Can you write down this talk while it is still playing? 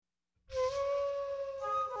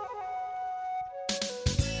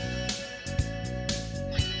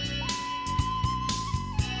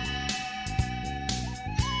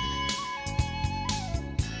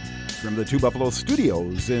from the Two Buffalo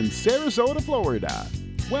Studios in Sarasota, Florida.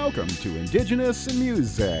 Welcome to Indigenous in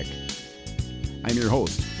Music. I'm your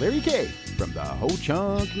host, Larry K. from the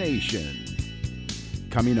Ho-Chunk Nation.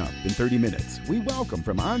 Coming up in 30 minutes, we welcome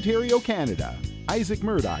from Ontario, Canada, Isaac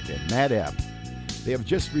Murdoch and Matt Epp. They have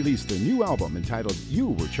just released their new album entitled You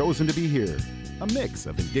Were Chosen to Be Here, a mix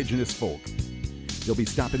of Indigenous folk. They'll be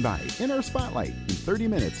stopping by in our spotlight in 30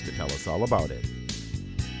 minutes to tell us all about it.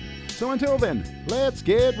 So until then, let's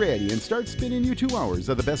get ready and start spinning you 2 hours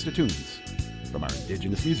of the best of tunes from our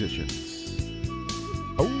Indigenous musicians.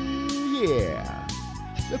 Oh yeah!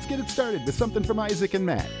 Let's get it started with something from Isaac and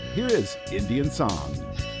Matt. Here is Indian Song.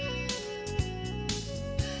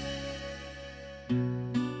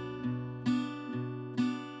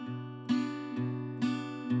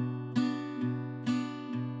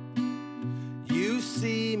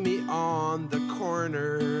 On the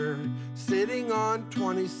corner, sitting on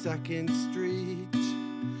 22nd Street.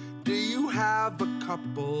 Do you have a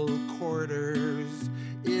couple quarters?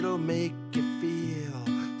 It'll make you feel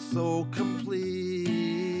so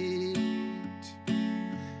complete.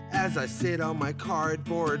 As I sit on my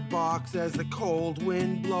cardboard box as the cold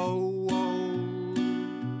wind blows,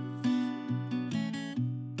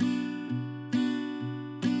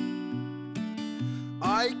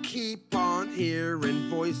 I keep on hearing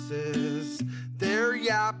voices, they're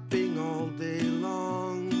yapping all day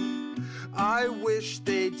long. I wish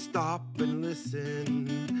they'd stop and listen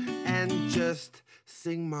and just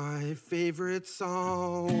sing my favorite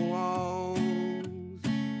songs.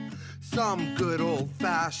 Some good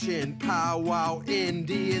old-fashioned powwow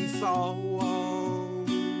Indian songs.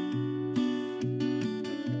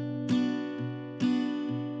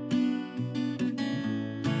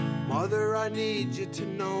 Mother, I need you to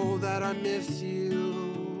know that I miss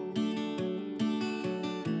you.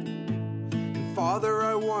 And Father,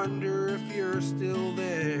 I wonder if you're still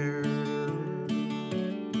there.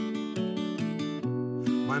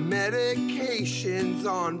 My medication's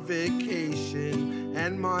on vacation,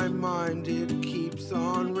 and my mind, it keeps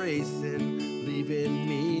on racing, leaving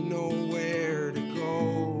me nowhere to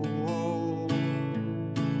go.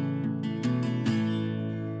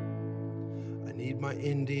 My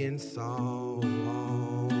Indian song.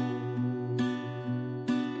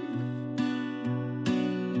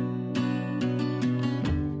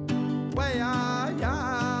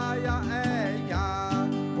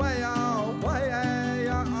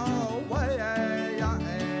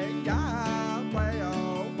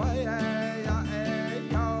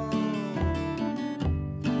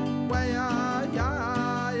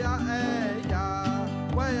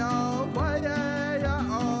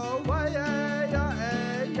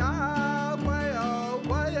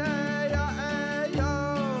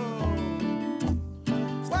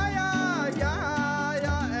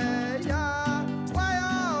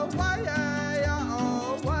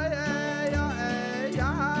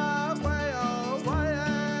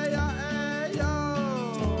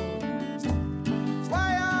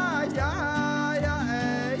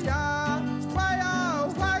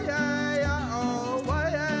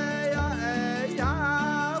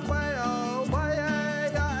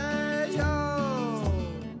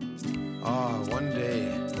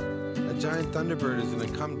 Thunderbird is going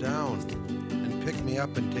to come down and pick me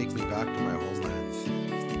up and take me back to my homelands.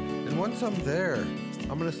 And once I'm there,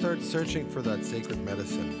 I'm going to start searching for that sacred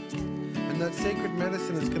medicine. And that sacred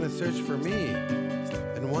medicine is going to search for me.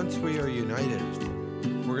 And once we are united,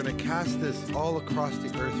 we're going to cast this all across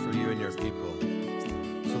the earth for you and your people,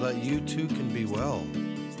 so that you too can be well,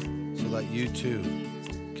 so that you too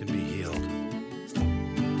can be healed.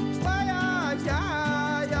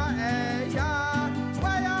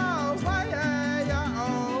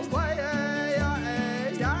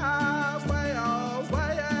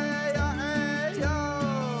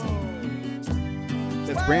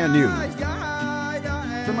 Brand new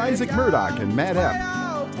from Isaac Murdoch and Matt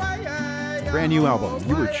Epp. Brand new album,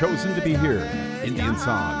 You Were Chosen to Be Here, Indian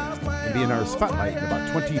Song, and be in our spotlight in about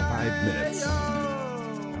 25 minutes.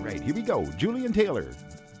 All right, here we go. Julian Taylor.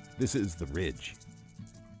 This is The Ridge.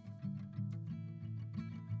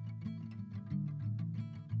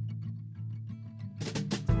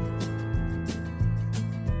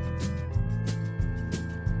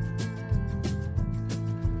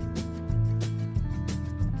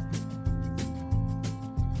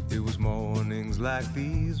 Like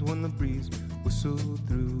these, when the breeze whistled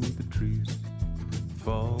through the trees,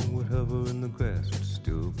 fall would hover and the grass would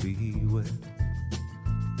still be wet.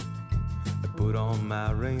 I put on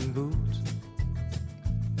my rain boots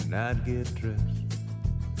and I'd get dressed,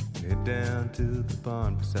 head down to the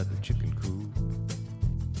barn beside the chicken coop.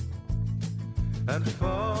 I'd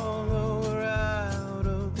follow her out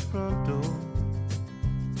of of the front door,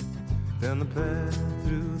 down the path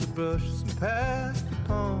through the brushes and past the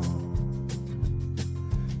pond.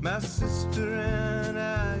 My sister and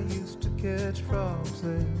I used to catch frogs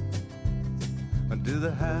there until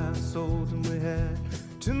the house old and we had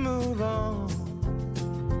to move on.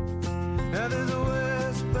 Now there's a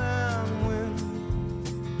westbound wind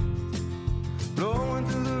blowing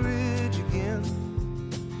through the ridge again.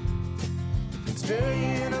 You can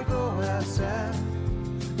stay in or go outside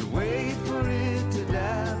and wait for it to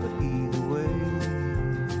die, but either way,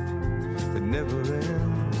 it never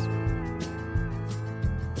ends.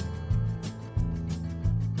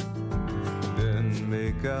 Then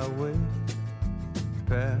make our way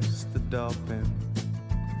past the dog pen,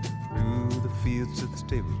 through the fields to the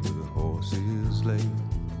stables where the horses lay.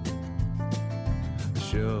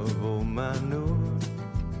 Shovel manure,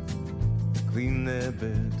 clean their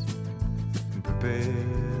beds, and prepare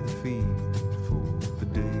the feed for the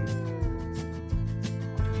day.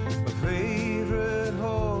 My favorite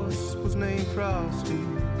horse was named Frosty,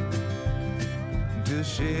 until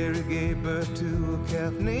Sherry gave birth to a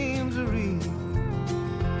calf named Zareen.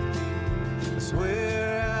 I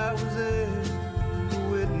swear I was there to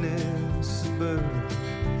witness the birth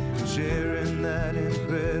and sharing that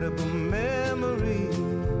incredible memory.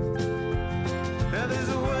 Now there's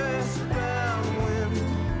a westbound wind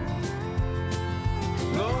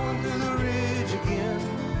blowing through the ridge again.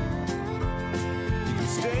 You can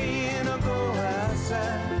stay in or go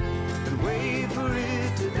outside and wait for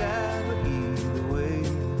it to die, but either way,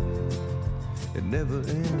 it never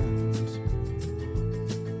ends.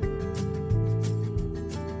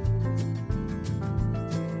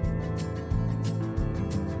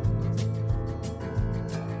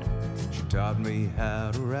 She taught me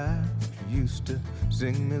how to ride. She used to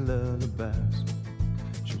sing me lullabies.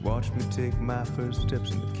 She watched me take my first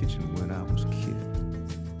steps in the kitchen when I was a kid.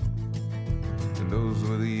 And those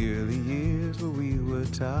were the early years where we were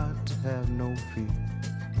taught to have no fear,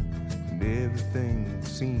 and everything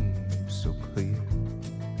seemed so clear.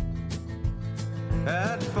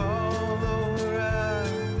 I'd follow her out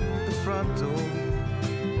the front door,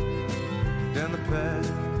 down the path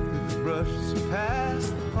through the brushes and past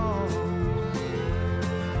the pond.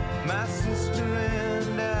 My sister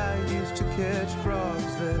and I used to catch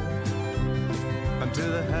frogs there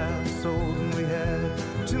until the house old and we had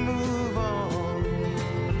to move on.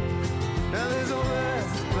 Now there's a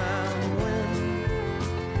westbound wind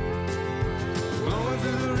blowing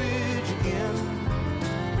through the ridge again.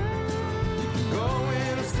 You can go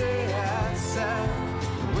in or stay outside,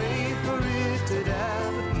 wait for it to die,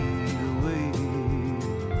 but either way,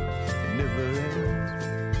 it never ends.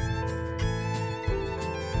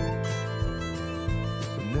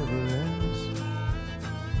 It never ends.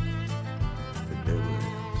 It never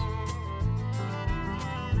ends.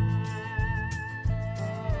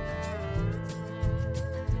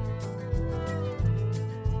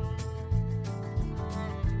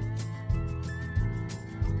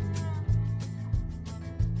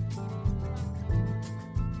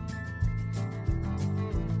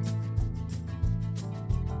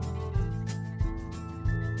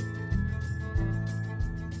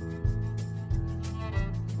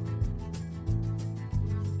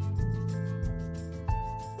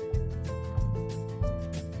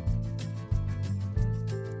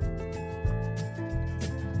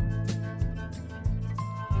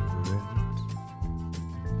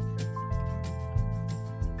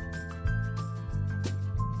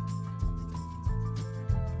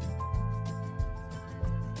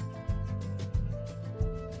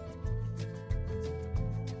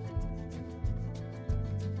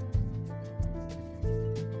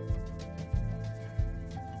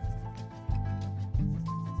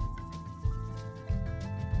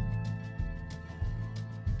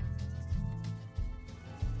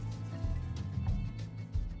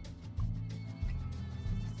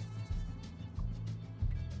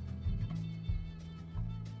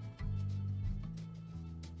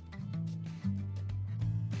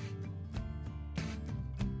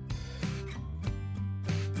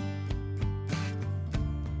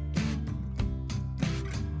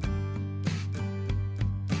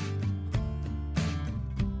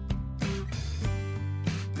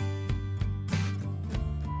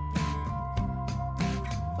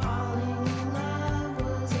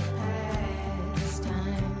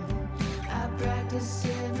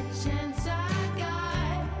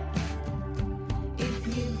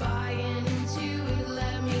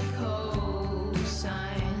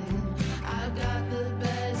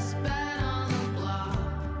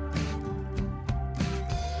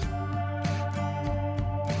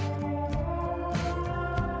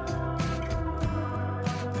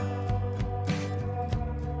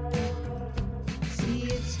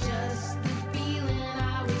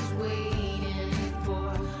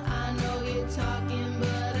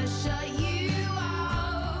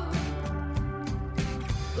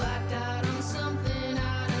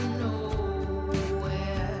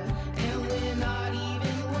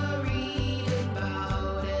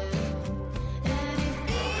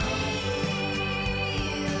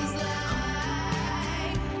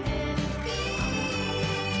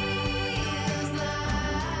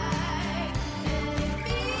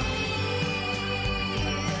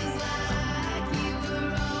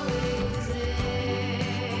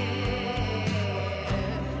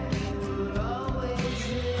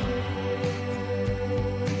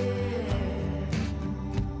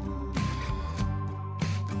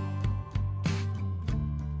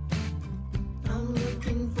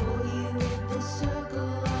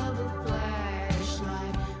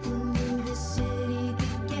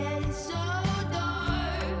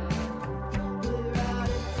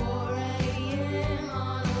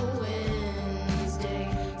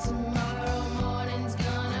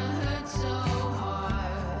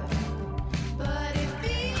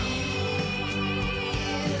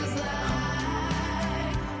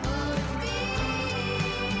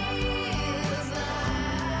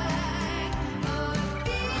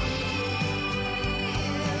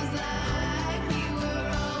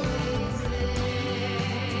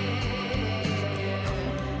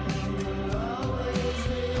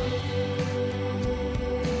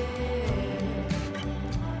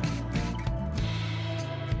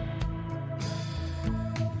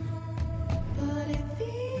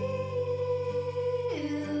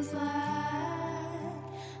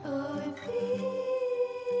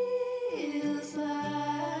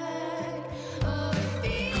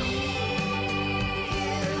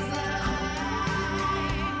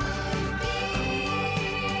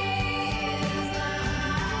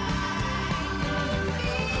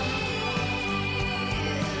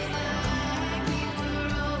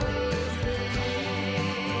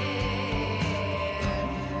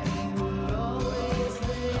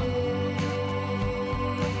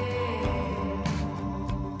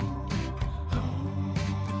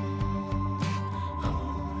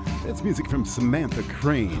 That's music from Samantha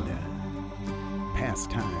Crane.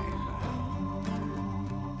 Pastime.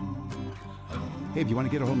 Hey, if you want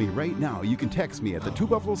to get a hold of me right now, you can text me at the Two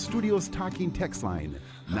Buffalo Studios Talking Text Line,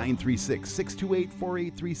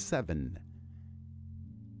 936-628-4837.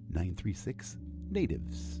 936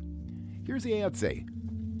 Natives. Here's the answer.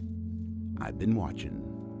 I've been watching.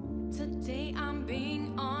 Today I'm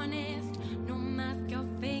being honest, no mask of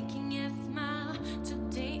faking a smile.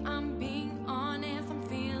 Today I'm being honest, I'm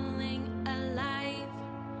feeling alive.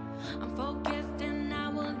 I'm focused and I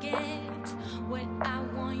will get what I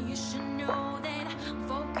want. You should know that I'm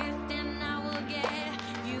focused and I will get.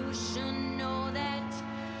 You should know that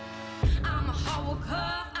I'm a hard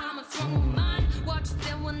worker, I'm a strong woman. What you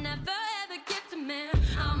say will never ever get to me.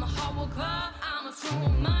 I'm a hard worker, I'm a strong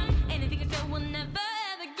woman. Anything you say will never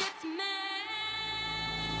ever get to me.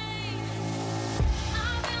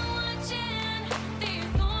 I've been watching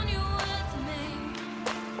these on your words to me.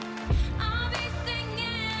 I'll be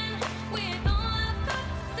singing with all I've got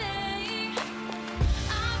to say.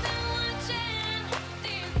 I've been watching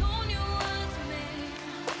these on your words to me.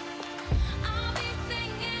 I'll be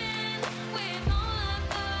singing with all I've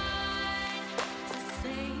got.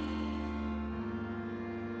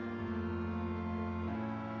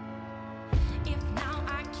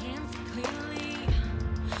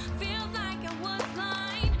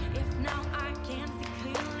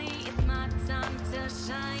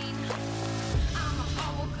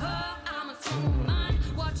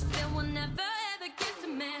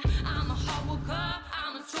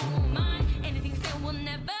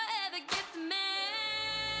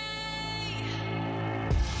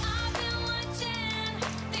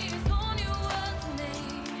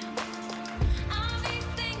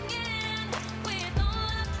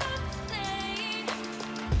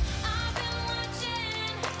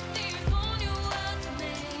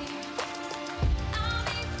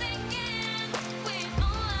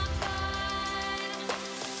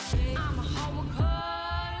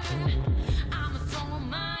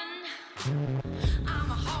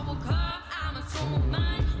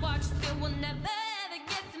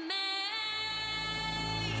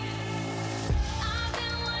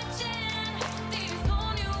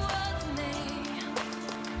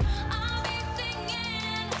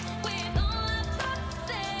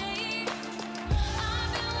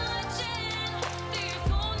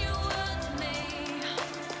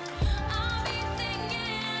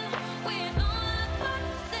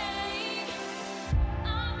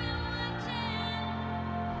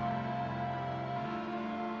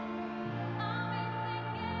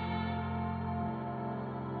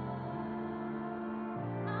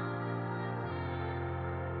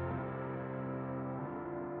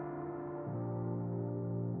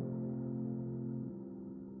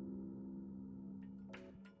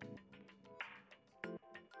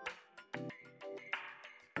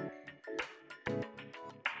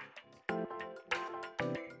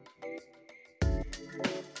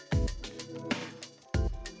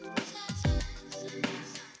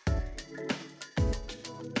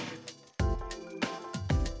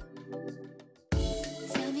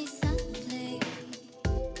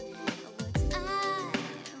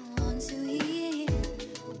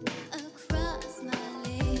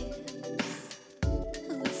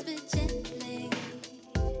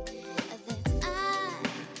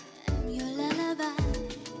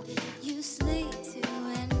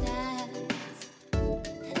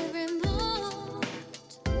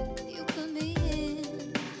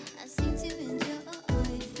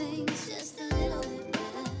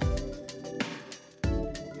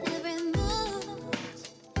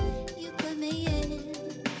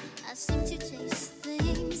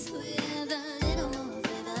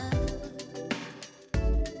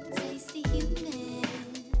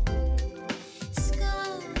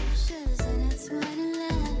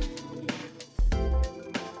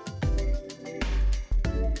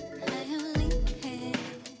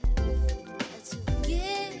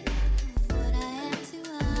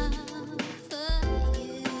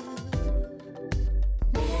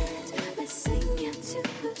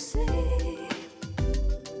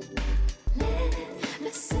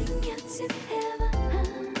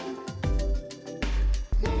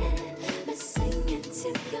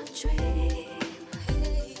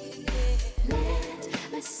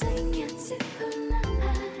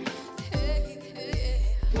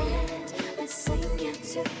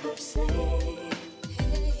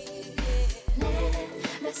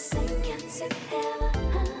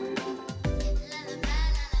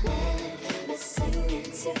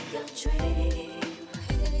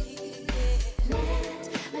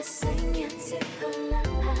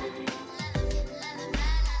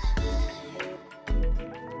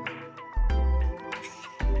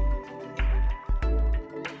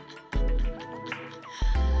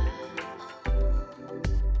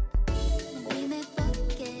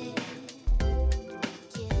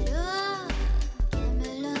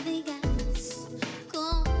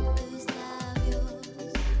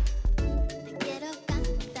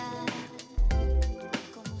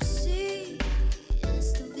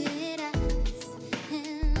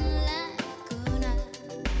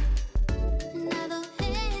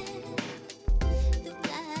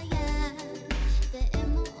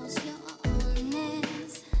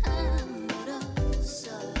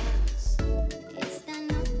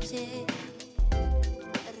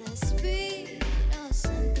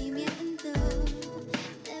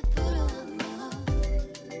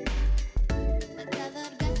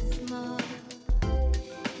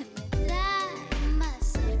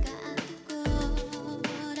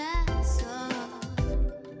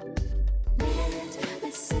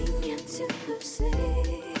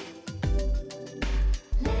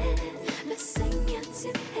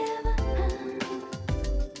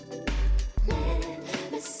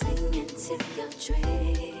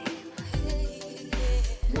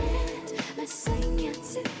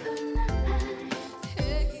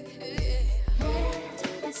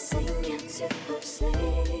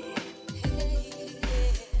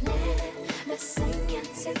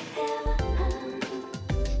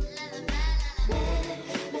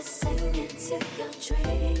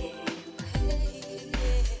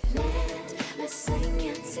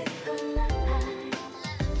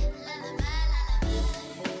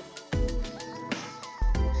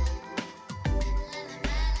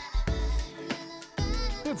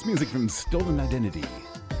 That's music from Stolen Identity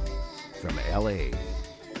from LA.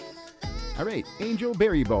 All right, Angel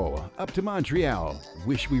Berrybo, up to Montreal.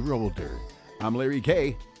 Wish we were older. I'm Larry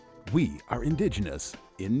K. We are indigenous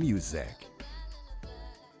in music.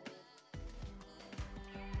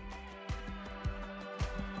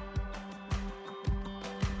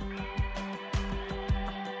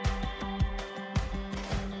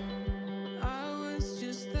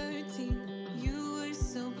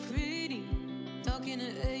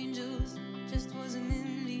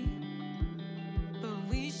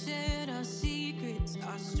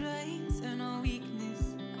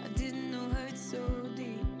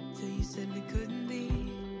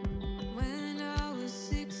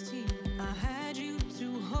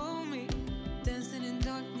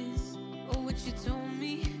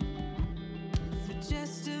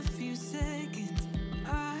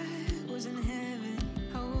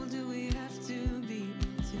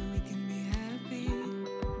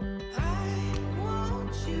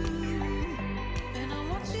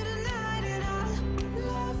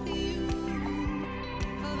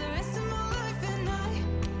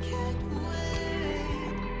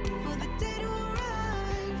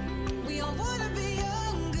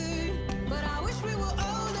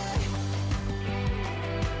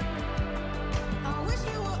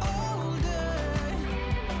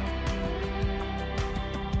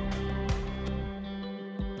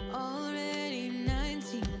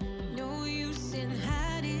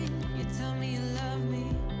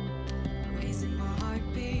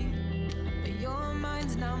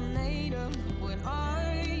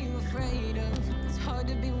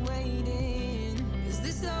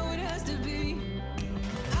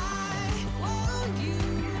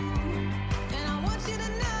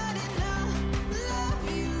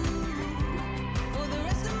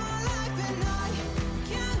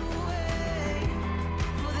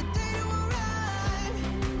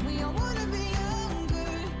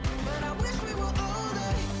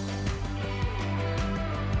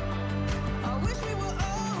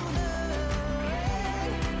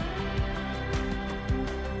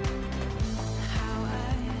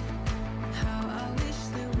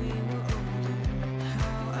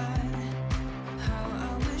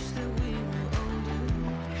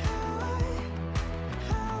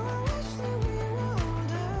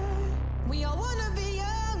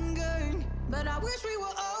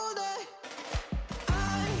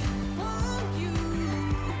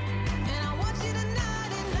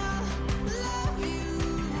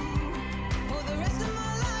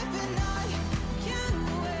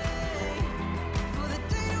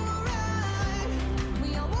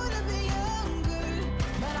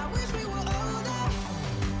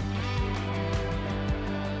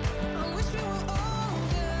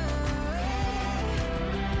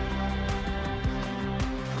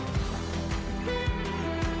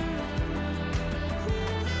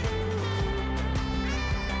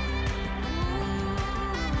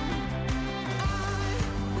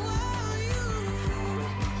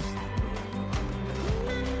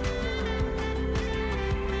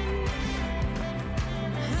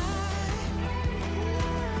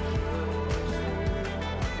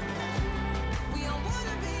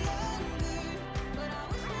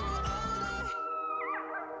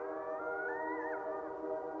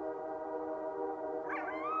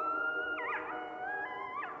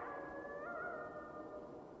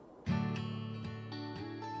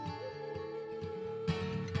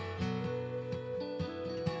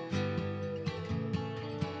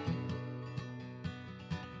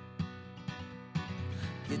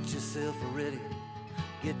 Get yourself ready,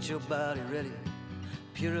 get your body ready,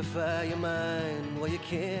 purify your mind while you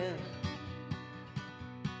can.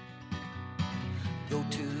 Go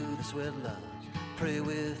to the sweat lodge, pray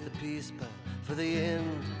with the peace pipe, for the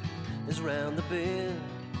end is round the bend.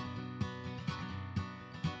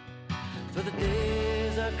 For the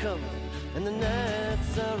days are coming and the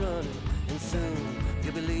nights are running, and soon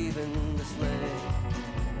you'll be leaving this land.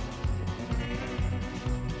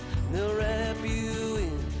 They'll wrap you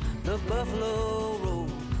in the buffalo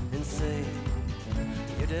robe and say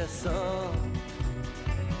your death song.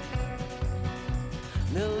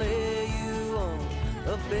 They'll lay you on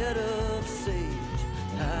a bed of sage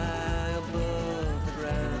high above the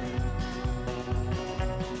ground.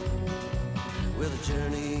 Well, the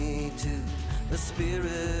journey to the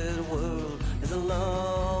spirit world is a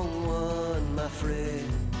long one, my friend.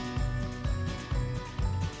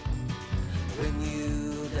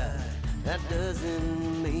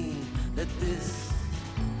 doesn't mean that this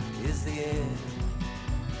is the end.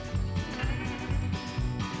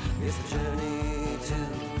 It's a journey to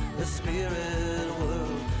the spirit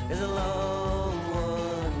world. It's a long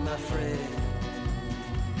one, my friend.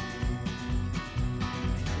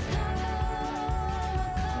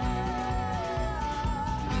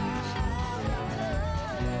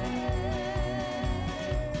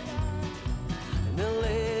 And they'll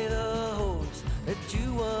lay the horse that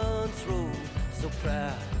you once rode so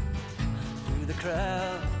proud through the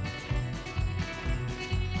crowd.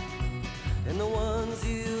 And the ones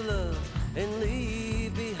you love and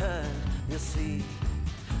leave behind, you'll see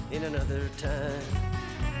in another time.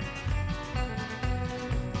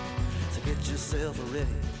 So get yourself ready,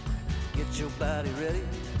 get your body ready,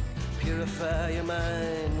 purify your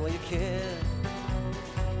mind while you can.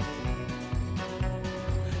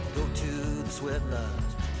 Go to the sweat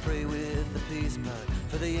lodge, pray with the peace pipe,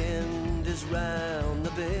 for the end is round the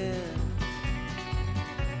bend.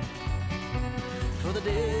 For the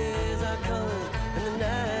days are coming and the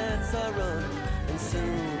nights are running, and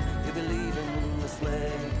soon you'll be leaving this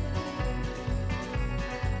land.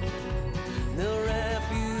 They'll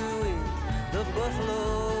wrap you in the buffalo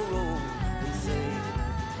robe and sing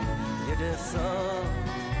your death song.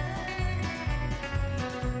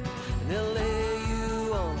 And they'll lay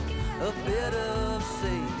you on a bed of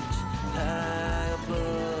sage high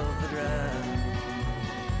above the ground,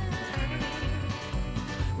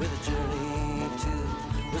 with a journey to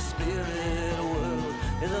the spirit world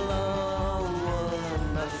is a long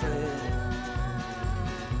one, my friend.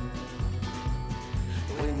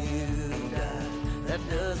 When you die, that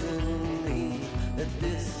doesn't mean that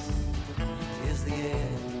this is the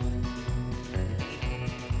end.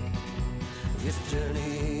 This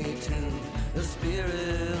journey to the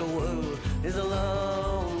spirit world is a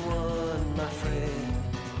long one, my friend.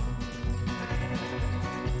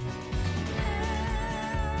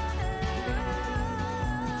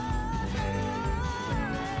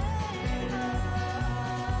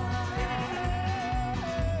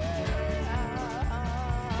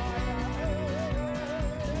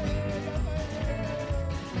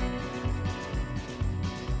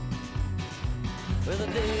 Well, the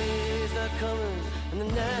days are coming and the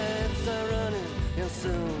nights are running, and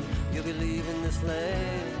soon you'll be leaving this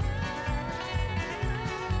land.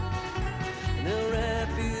 And they'll wrap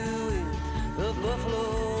you in the buffalo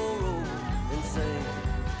robe and sing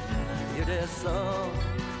your death song.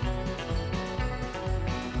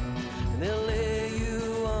 And they'll lay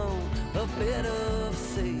you on a bed of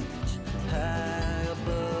sage high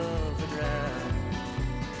above the ground.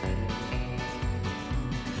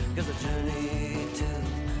 'Cause the journey to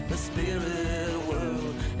the spirit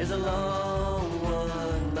world is a long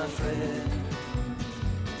one, my friend.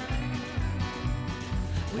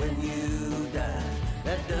 When you die,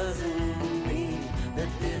 that doesn't mean that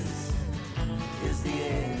this is the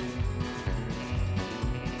end.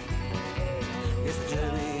 It's a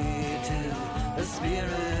journey to the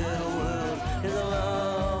spirit world is a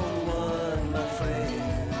long one, my friend.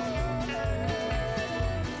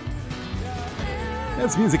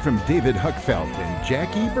 That's music from David Huckfelt and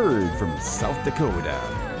Jackie Bird from South Dakota.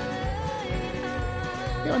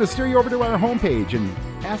 I want to steer you over to our homepage and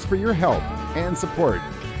ask for your help and support.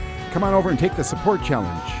 Come on over and take the support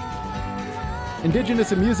challenge.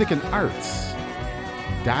 Indigenous in Music and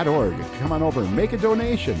Arts.org. Come on over and make a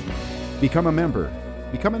donation. Become a member,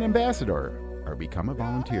 become an ambassador, or become a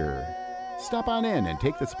volunteer. Stop on in and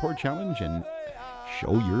take the support challenge and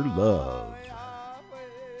show your love.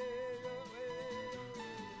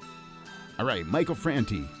 All right, Michael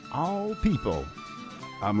Franti, All People.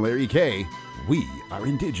 I'm Larry K. We are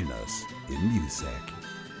Indigenous in Music.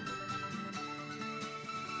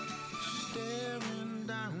 Staring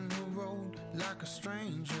down the road like a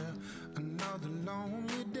stranger, another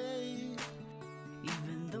lonely day.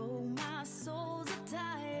 Even though my soul's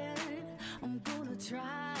tired, I'm gonna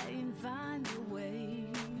try and find a way.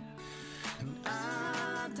 And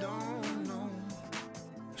I don't know,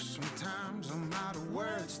 sometimes I'm out of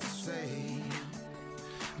words to say,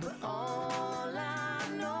 but all I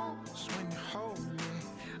know is when you hold me,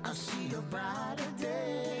 I see a brighter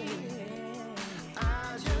day.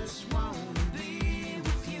 I just wanna be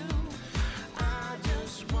with you, I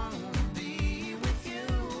just wanna be with you.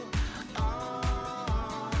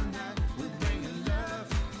 All night we bring love,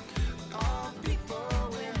 all people,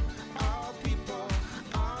 we're all people.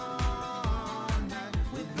 All night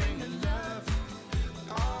we bring love,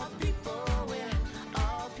 all people, we're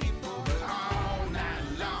all people. But all night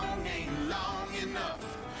long ain't long enough.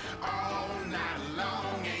 All night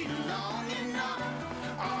long ain't long enough.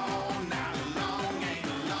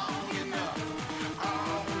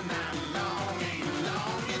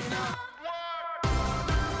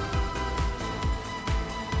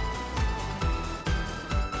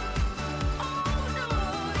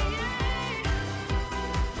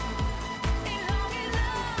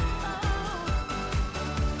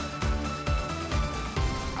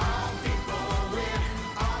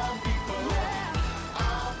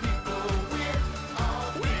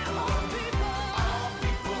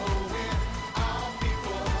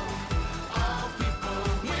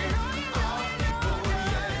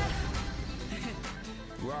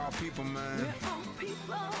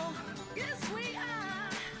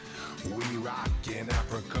 rock in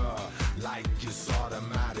Africa like it's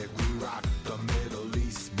automatic. We rock the Middle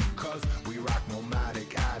East because we rock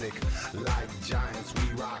nomadic attic. Like giants,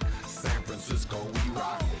 we rock San Francisco, we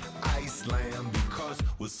rock Iceland because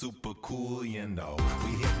we're super cool, you know.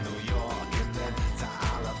 We hit New York and then to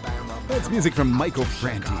Alabama. That's music from Michael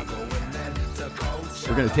Franti.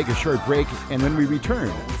 We're going to take a short break, and when we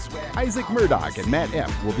return, Isaac Murdoch and Matt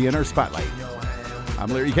Epp will be in our spotlight. I'm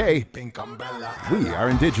Larry K. We are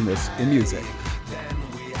Indigenous in Music.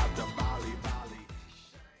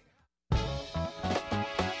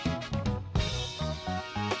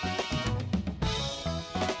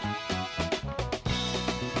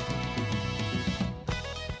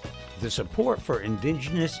 The support for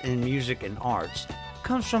Indigenous in Music and Arts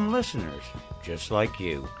comes from listeners just like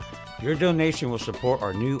you. Your donation will support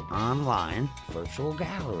our new online virtual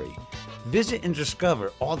gallery. Visit and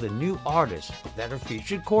discover all the new artists that are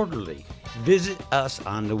featured quarterly. Visit us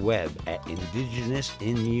on the web at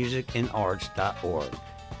indigenousinmusicandarts.org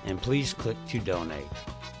and please click to donate.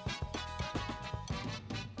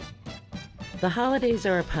 The holidays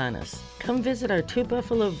are upon us. Come visit our Two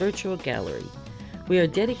Buffalo virtual gallery. We are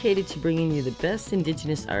dedicated to bringing you the best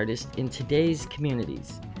Indigenous artists in today's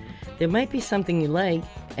communities. There might be something you like,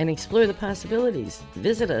 and explore the possibilities.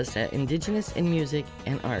 Visit us at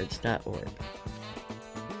indigenousinmusicandarts.org.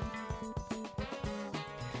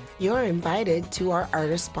 You're invited to our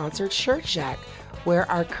artist-sponsored Shirt Shack, where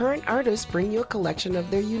our current artists bring you a collection of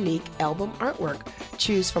their unique album artwork.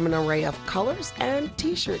 Choose from an array of colors and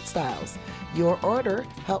t-shirt styles. Your order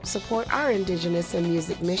helps support our Indigenous in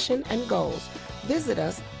Music mission and goals. Visit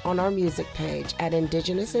us on our music page at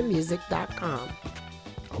indigenousinmusic.com.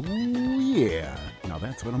 Oh, yeah. Now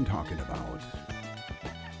that's what I'm talking about.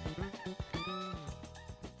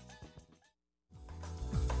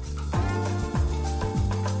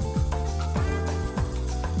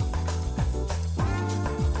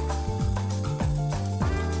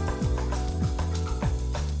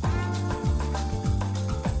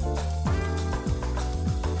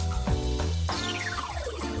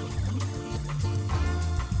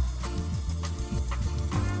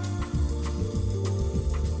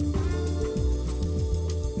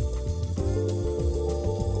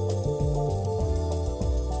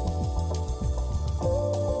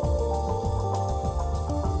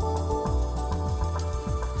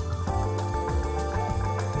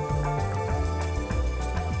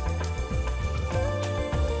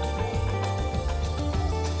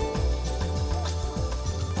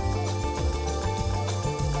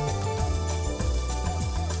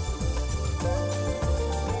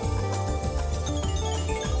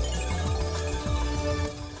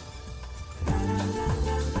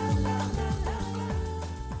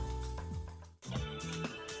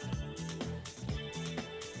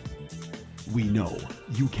 We know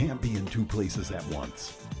you can't be in two places at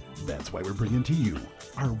once. That's why we're bringing to you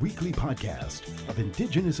our weekly podcast of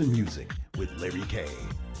Indigenous in Music with Larry K.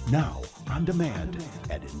 Now on demand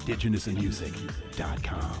at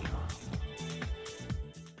indigenousinmusic.com.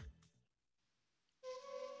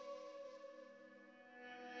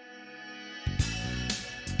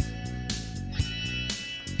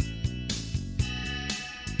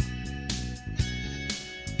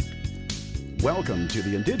 Welcome to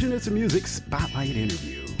the Indigenous in Music Spotlight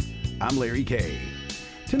Interview. I'm Larry K.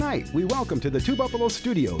 Tonight, we welcome to the Two Buffalo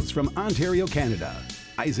Studios from Ontario, Canada,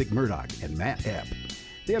 Isaac Murdoch and Matt Epp.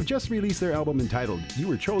 They have just released their album entitled You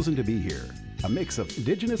Were Chosen to Be Here, a mix of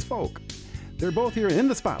Indigenous folk. They're both here in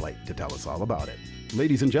the spotlight to tell us all about it.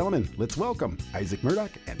 Ladies and gentlemen, let's welcome Isaac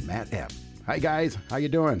Murdoch and Matt Epp. Hi guys, how you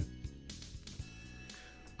doing?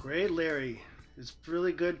 Great, Larry. It's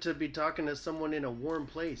really good to be talking to someone in a warm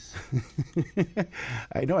place.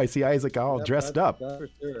 I know, I see Isaac all dressed up. That's for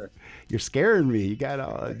sure. You're scaring me. You got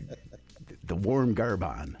all the warm garb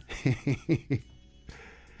on.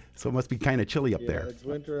 So it must be kind of chilly up there. It's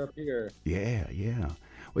winter up here. Yeah.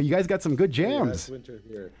 Well, you guys got some good jams. Yeah, it's winter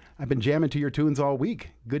here. I've been jamming to your tunes all week.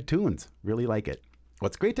 Good tunes. Really like it. Well,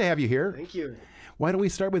 it's great to have you here. Thank you. Why don't we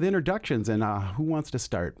start with introductions, and who wants to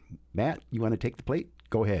start? Matt, you want to take the plate?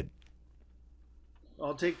 Go ahead.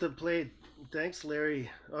 I'll take the plate. Thanks, Larry.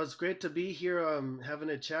 Oh, it's great to be here having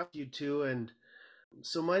a chat with you two. And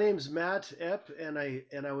so my name's Matt Epp, and I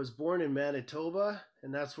was born in Manitoba,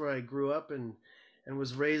 and that's where I grew up and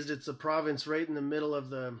was raised. It's a province right in the middle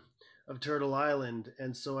of Turtle Island,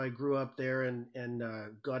 and so I grew up there and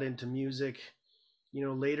got into music,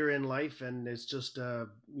 later in life, and it's just the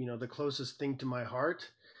closest thing to my heart.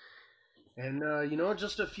 And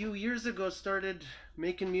just a few years ago started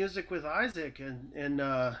making music with Isaac, and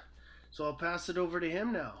so I'll pass it over to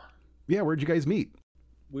him now. Yeah, where'd you guys meet?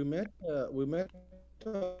 We met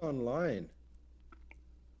online.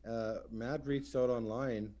 Matt reached out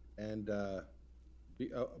online, and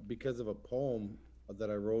because of a poem that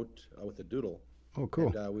I wrote with a doodle. Oh,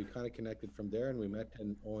 cool. And we kind of connected from there, and we met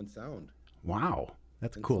in Owen Sound. Wow.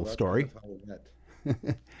 That's a And cool so that's story. kind of how we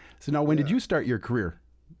met. So now, when did Yeah. you start your career?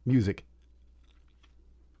 Music.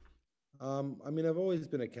 I mean, I've always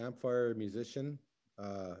been a campfire musician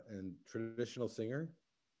and traditional singer,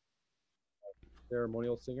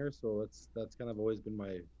 ceremonial singer. So that's kind of always been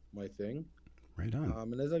my thing. Right on.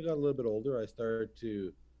 And as I got a little bit older, I started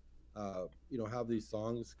to, have these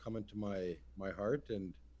songs come into my heart,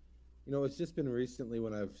 and it's just been recently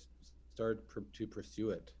when I've started to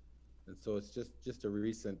pursue it, and so it's just a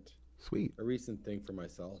recent Sweet. thing for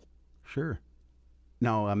myself. Sure.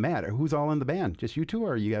 Now, Matt, who's all in the band? Just you two,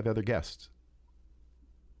 or you have other guests?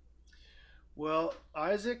 Well,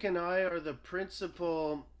 Isaac and I are the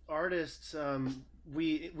principal artists.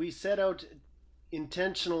 We set out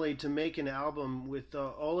intentionally to make an album with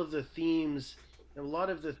all of the themes, a lot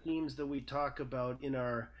of the themes that we talk about in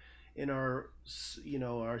our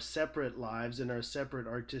our separate lives and our separate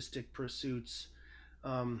artistic pursuits.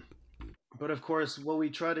 But of course, what we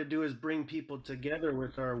try to do is bring people together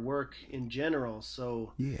with our work in general.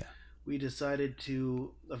 So Yeah. we decided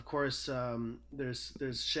to, of course,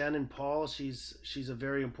 there's Shannon Paul. She's a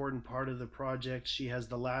very important part of the project. She has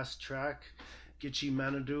the last track, Gichi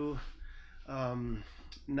Manadu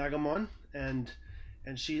Nagamon, and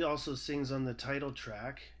she also sings on the title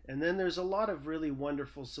track. And then there's a lot of really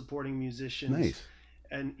wonderful supporting musicians Nice.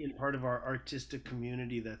 and in part of our artistic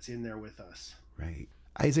community that's in there with us. Right.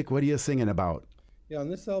 Isaac, what are you singing about? Yeah, on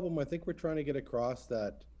this album, I think we're trying to get across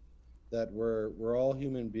that we're all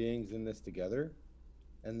human beings in this together,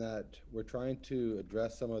 and that we're trying to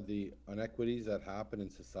address some of the inequities that happen in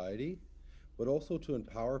society, but also to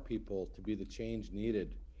empower people to be the change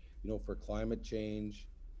needed, for climate change,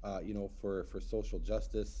 for social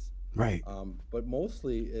justice, Right. but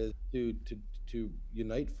mostly is to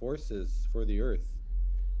unite forces for the earth.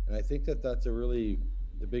 And I think that's the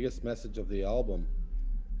biggest message of the album,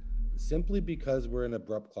 simply because we're in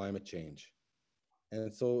abrupt climate change.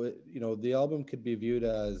 And so, the album could be viewed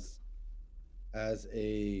as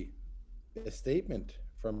a statement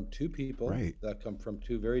from two people Right. that come from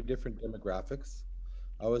two very different demographics.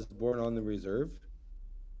 I was born on the reserve,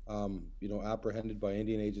 apprehended by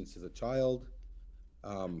Indian agents as a child,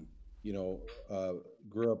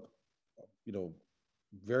 grew up,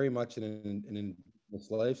 very much in this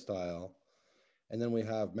lifestyle. And then we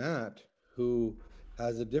have Matt, who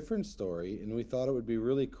has a different story, and we thought it would be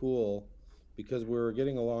really cool, because we were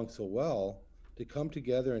getting along so well, to come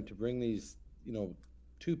together and to bring these,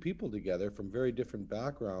 two people together from very different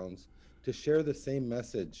backgrounds to share the same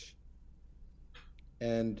message.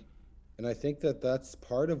 And I think that's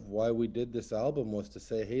part of why we did this album, was to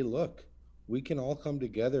say, hey, look, we can all come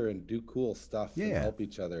together and do cool stuff and Yeah. help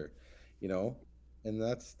each other, and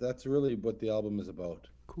that's really what the album is about.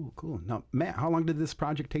 Cool, cool. Now, Matt, how long did this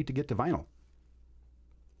project take to get to vinyl?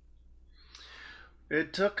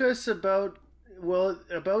 It took us about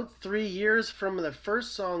 3 years from the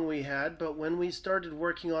first song we had, but when we started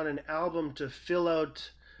working on an album to fill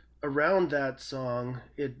out around that song,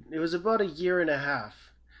 it was about a year and a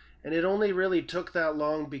half. And it only really took that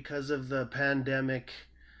long because of the pandemic,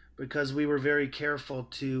 because we were very careful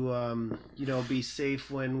to be safe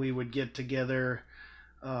when we would get together,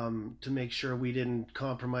 to make sure we didn't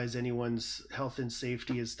compromise anyone's health and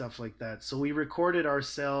safety and stuff like that. So we recorded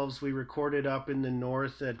ourselves. We recorded up in the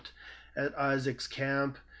north at Isaac's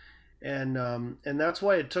camp, and that's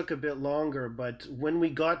why it took a bit longer. But when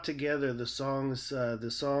we got together, the songs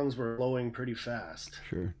were flowing pretty fast.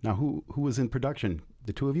 Sure. Now, who was in production?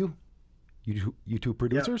 The two of you? You two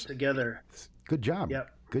producers? Yep, together. Good job. Yep.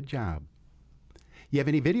 Good job. You have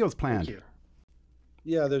any videos planned? Thank you.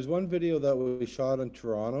 Yeah, there's one video that we shot in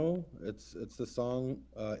Toronto. It's the song,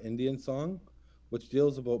 Indian song, which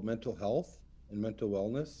deals about mental health and mental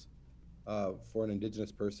wellness for an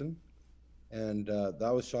Indigenous person. And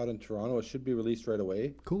that was shot in Toronto. It should be released right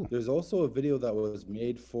away. Cool. There's also a video that was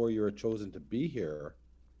made for You're Chosen to Be Here,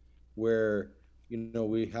 where,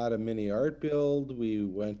 we had a mini art build. We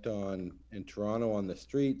went on in Toronto on the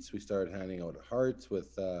streets. We started handing out hearts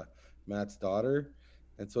with Matt's daughter.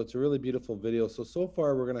 And so it's a really beautiful video. So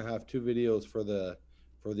far we're going to have two videos for the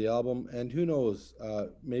album, and who knows,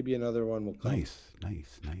 maybe another one will come.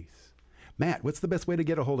 Nice. Matt, what's the best way to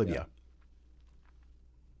get a hold of you?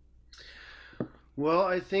 Well,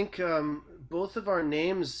 I think both of our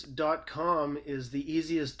names.com is the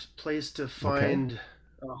easiest place to find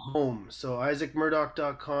a home. So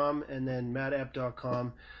isaacmurdoch.com and then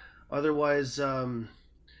mattapp.com. Otherwise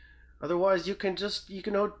you can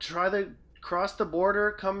try cross the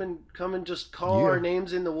border, come and just call Yeah. our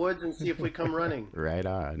names in the woods and see if we come running. Right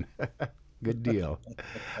on. Good deal.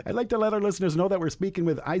 I'd like to let our listeners know that we're speaking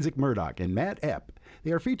with Isaac Murdoch and Matt Epp.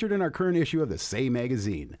 They are featured in our current issue of the Say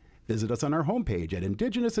magazine. Visit us on our homepage at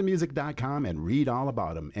indigenousinmusic.com and read all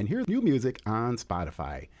about them. And hear new music on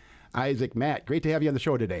Spotify. Isaac, Matt, great to have you on the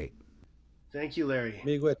show today. Thank you, Larry.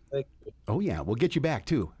 Be good. Thank you. Oh, yeah, we'll get you back,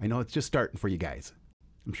 too. I know it's just starting for you guys.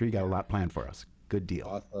 I'm sure you got a lot planned for us. Good deal.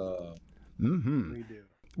 Awesome. Mm-hmm. We do.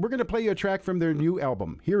 We're going to play you a track from their new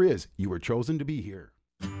album. Here is You Were Chosen to Be Here.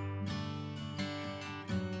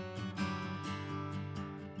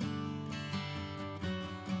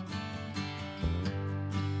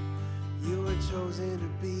 You were chosen to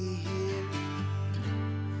be here.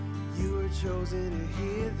 You were chosen to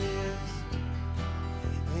hear this.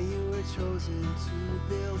 And you were chosen to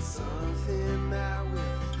build something that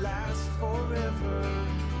will last forever.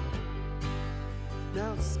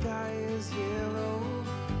 Now the sky is yellow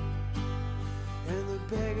and the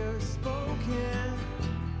beggar's spoken,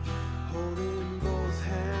 holding both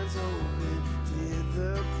hands open. Did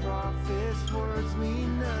the prophet's words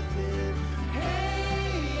mean nothing?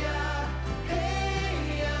 Hey,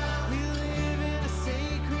 we live in a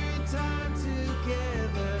sacred time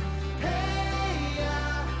together. Hey,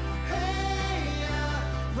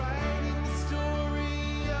 writing the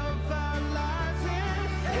story of our lives.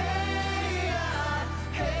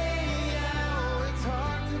 It's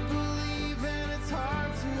hard to believe and it's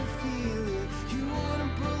hard to feel it. You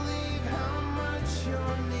wouldn't believe how much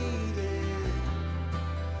you're needed.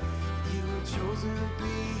 You were chosen to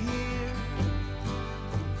be here.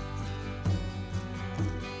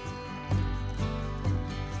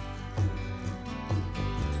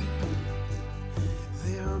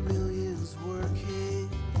 There are millions working.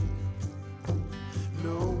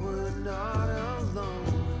 No, we're not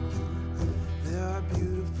alone. There are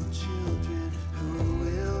beautiful children who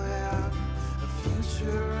will have a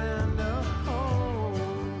future and a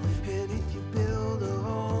home. And if you build a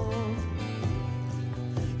home,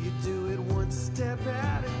 you do it one step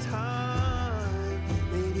at a time.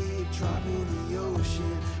 Maybe you drop in the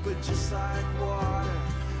ocean, but just like water,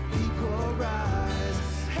 people rise.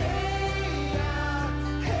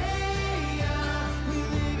 We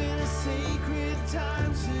live in a sacred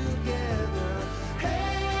time together.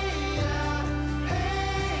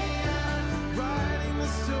 Writing the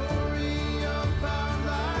story of our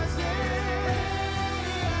lives.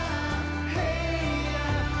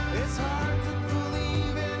 It's hard to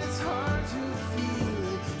believe and it's hard to feel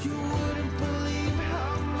it. You wouldn't believe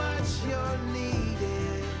how much you're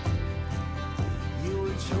needed. You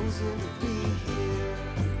were chosen to be here.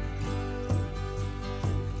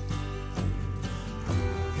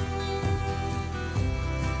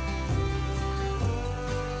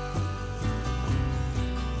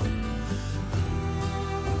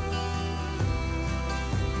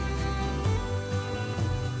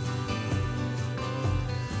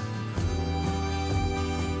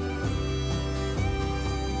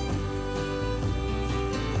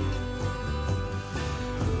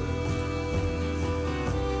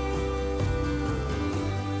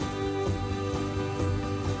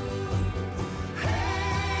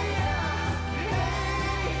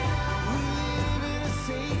 We live in a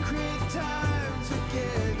sacred time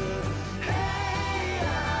together.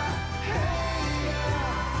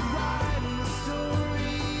 Writing the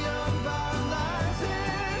story of our lives.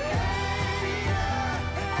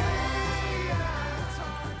 It's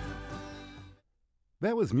hard to believe.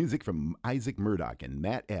 That was music from Isaac Murdoch and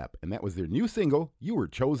Matt Epp, and that was their new single, You Were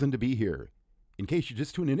Chosen to Be Here. In case you're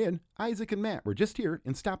just tuning in, Isaac and Matt were just here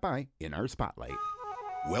and stopped by in our spotlight.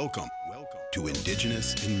 Welcome to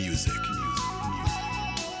Indigenous in Music.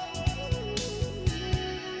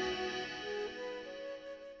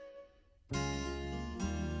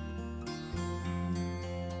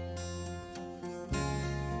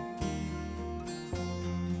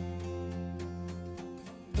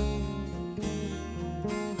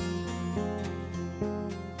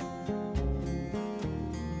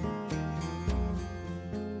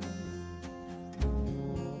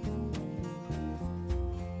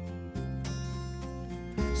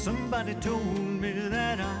 Somebody told me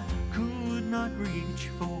that I could not reach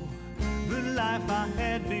for the life I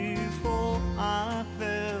had before I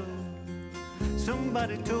fell.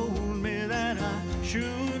 Somebody told me that I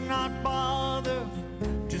should not bother,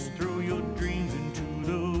 just throw your dreams into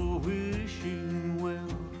the wishing well.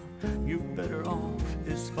 You're better off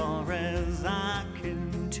as far as I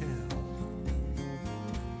can tell.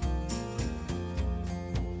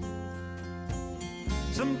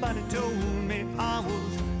 Somebody told me I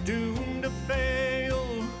was doomed to fail,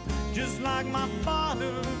 just like my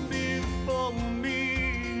father before.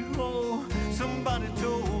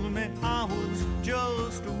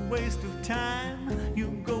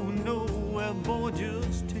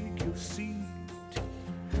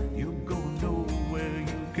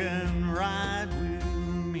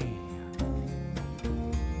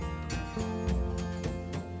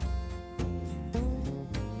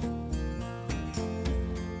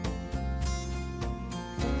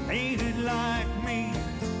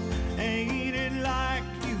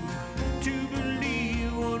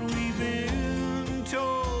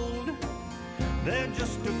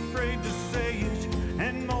 just afraid to say it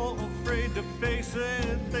and more afraid to face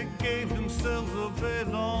it. They gave themselves a very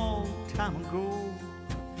long time ago.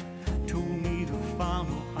 Told me to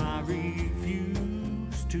follow, I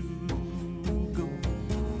refuse to go.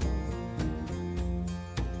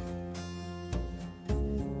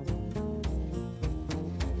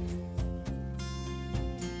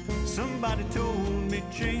 Somebody told me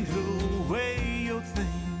change the way you're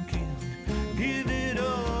thinking, give it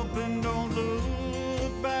up and don't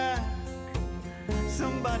look back.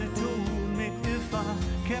 Somebody told me if I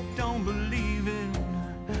kept on believing,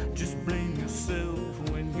 just blame yourself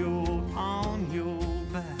when you're on your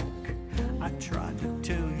back. I tried to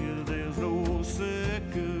tell you there's no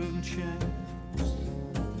second chance.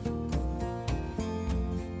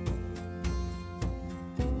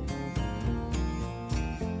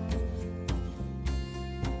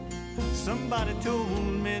 Somebody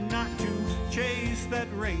told me not to chase that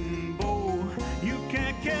rainbow. You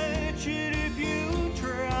can't catch it if you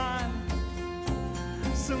try.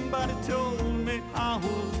 Somebody told me I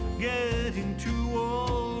was getting too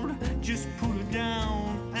old. Just put it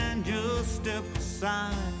down and just step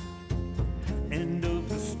aside. End of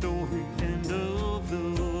the story, end of the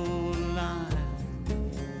line.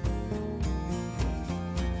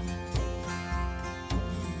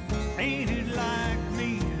 Ain't it like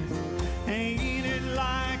me? Ain't it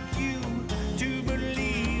like you to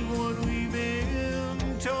believe what we've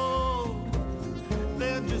been told?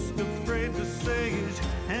 They're just afraid to say it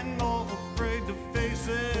and more afraid to face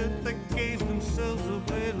it. They gave themselves a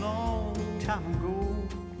very long time ago.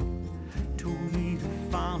 Told me to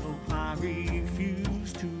follow, I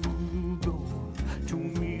refuse to go.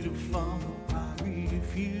 Told me to follow, I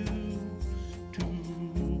refuse to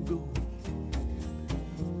go.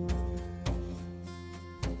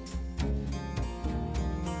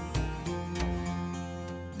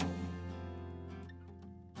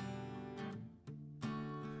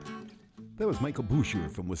 That was Michael Boucher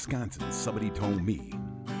from Wisconsin, Somebody Told Me.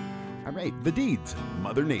 All right, The Deeds,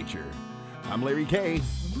 Mother Nature. I'm Larry K.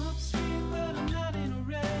 I'm upstream, but I'm not in a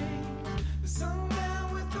race. The sun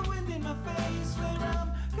down with the wind in my face. Where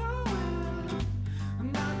I'm going,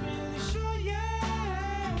 I'm not really sure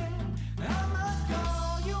yet. I must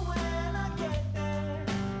call you when I get there.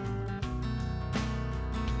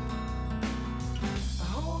 I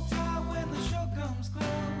hold tight when the show comes close.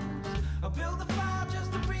 I'll build a fire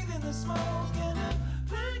just to breathe in the smoke. And a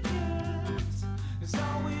blanket is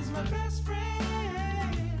always my best friend.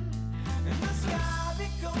 And the sky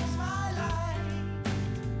becomes my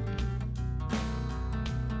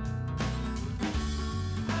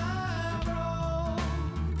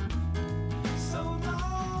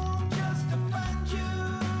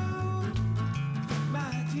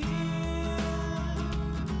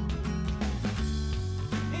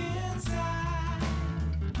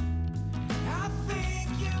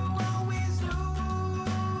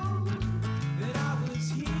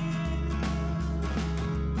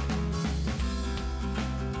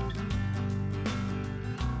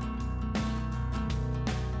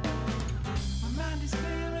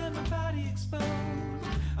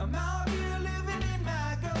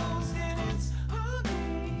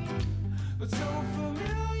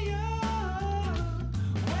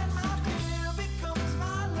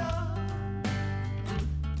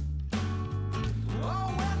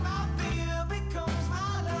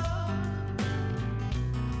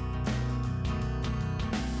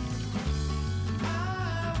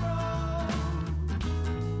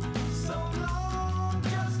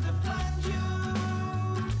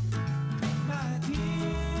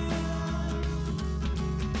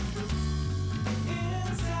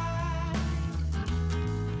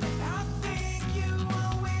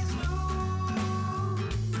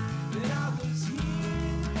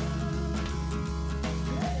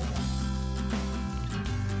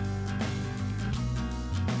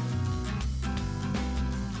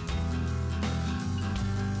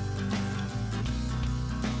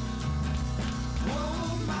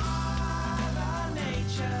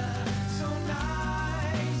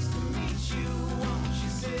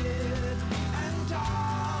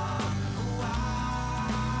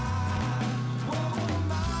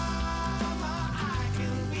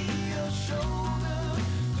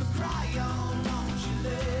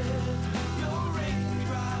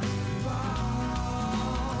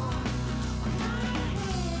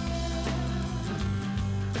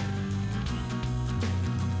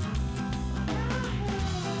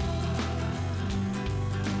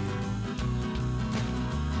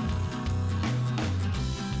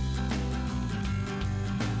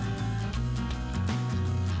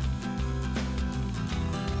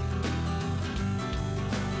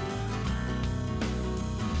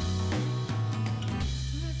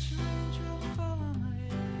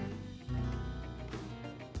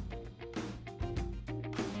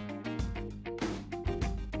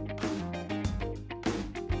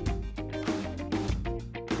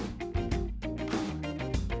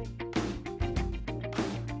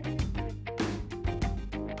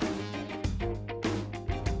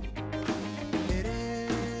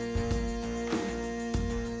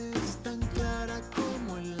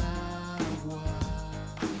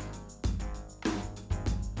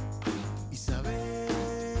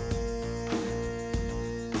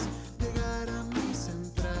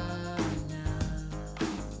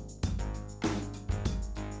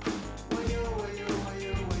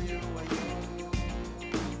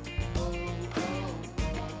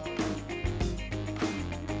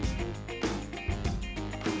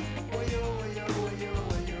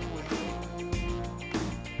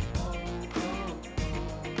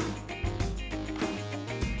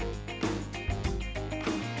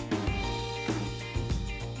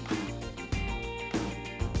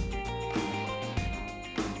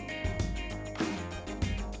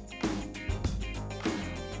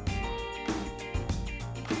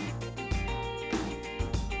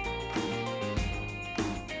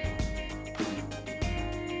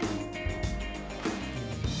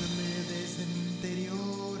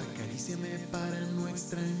para no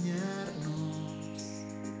extrañarnos.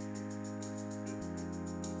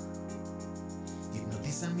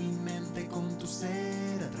 Hipnotiza mi mente con tu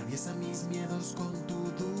ser, atraviesa mis miedos con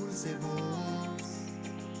tu dulce voz.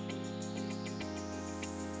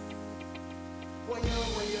 Wayo,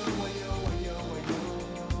 wayo, wayo, wayo, wayo.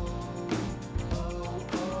 Oh,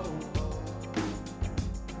 oh, oh.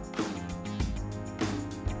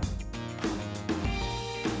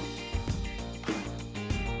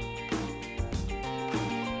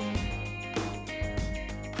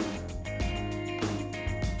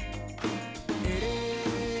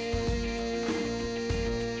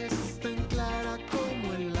 Eres tan clara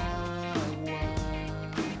como el agua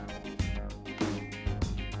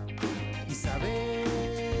y sabes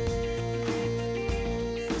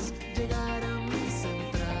llegar a mis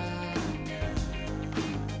entrañas.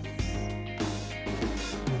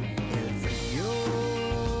 El frío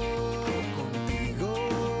contigo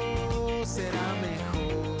será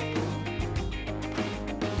mejor.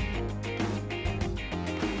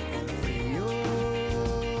 El frío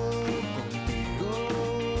contigo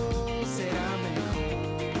será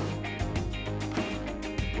mejor.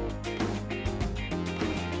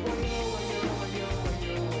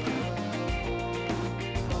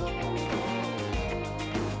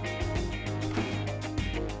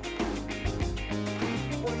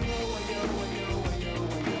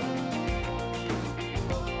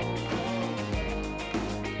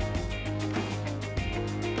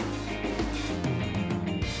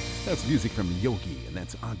 That's music from Yogi, and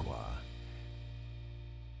that's Agua.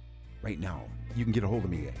 Right now, you can get a hold of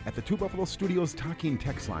me at the Two Buffalo Studios talking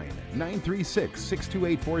text line,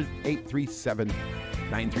 936-628-4837,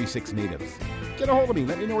 936 Natives. Get a hold of me.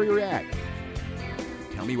 Let me know where you're at.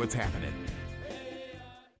 Tell me what's happening.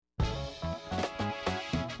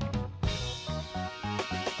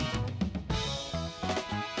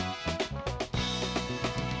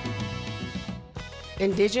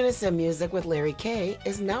 Indigenous in Music with Larry K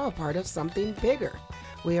is now a part of something bigger.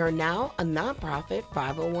 We are now a nonprofit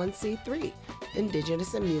 501c3.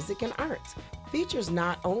 Indigenous in Music and Arts features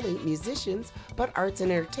not only musicians, but arts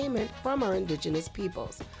and entertainment from our indigenous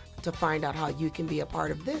peoples. To find out how you can be a part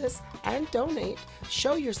of this and donate,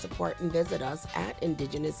 show your support and visit us at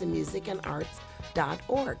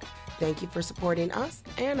indigenousinmusicandarts.org. Thank you for supporting us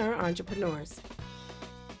and our entrepreneurs.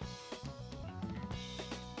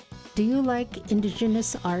 Do you like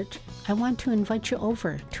Indigenous art? I want to invite you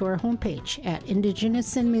over to our homepage at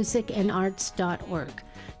indigenousinmusicandarts.org.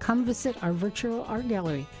 Come visit our virtual art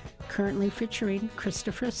gallery, currently featuring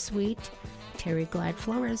Christopher Sweet, Terry Glad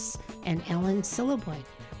Flores, and Ellen Sillaboy.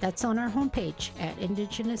 That's on our homepage at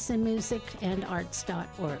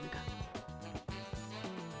indigenousinmusicandarts.org.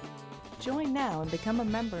 Join now and become a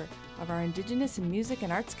member of our Indigenous in Music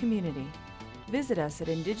and Arts community. Visit us at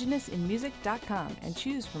indigenousinmusic.com and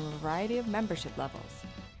choose from a variety of membership levels.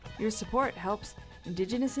 Your support helps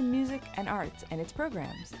Indigenous in Music and Arts and its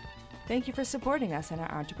programs. Thank you for supporting us and our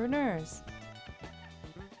entrepreneurs.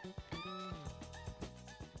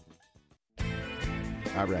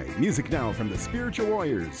 All right, music now from the Spiritual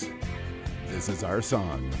Warriors. This is our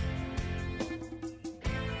song.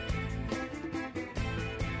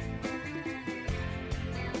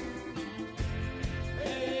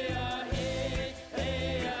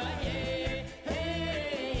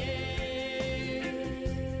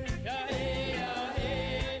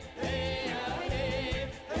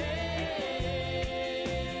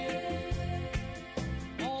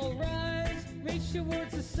 All rise, reach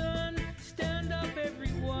towards the sun, stand up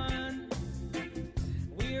everyone.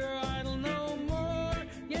 We're idle no more,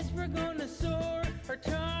 yes we're gonna soar, our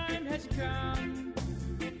time has come.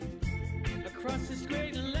 Across this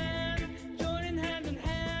great land, joining hand in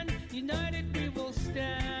hand, united we will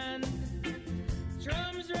stand.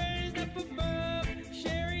 Drums raised up above,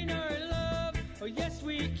 sharing our love, oh yes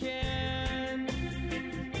we can.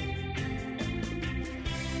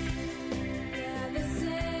 Yeah, this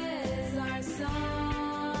is our song,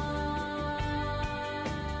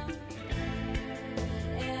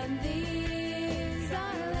 and these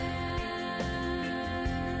are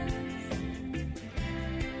lands.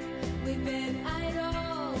 We've been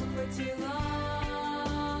idle for too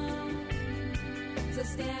long, so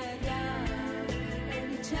stand up,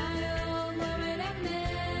 every child, woman, and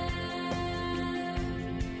man.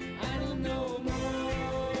 Idle no more.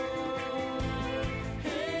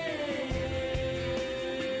 Hey,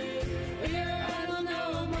 we're idle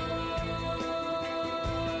no more.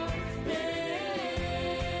 Hey,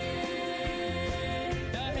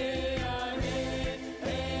 hey, hey, hey,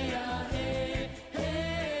 hey, hey.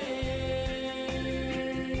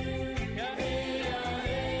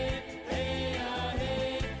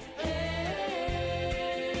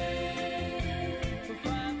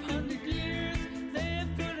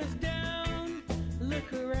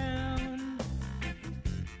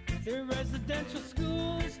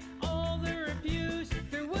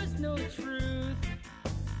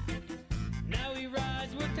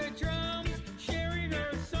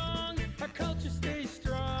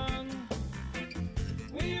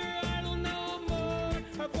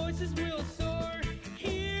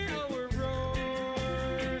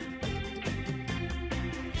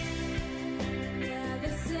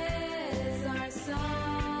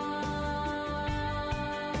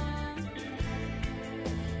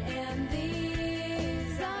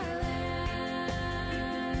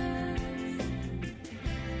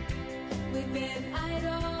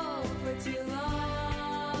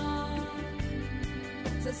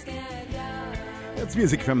 It's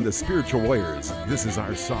music from the Spiritual Warriors. This is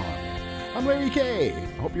our song. I'm Larry K.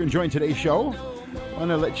 Hope you're enjoying today's show. I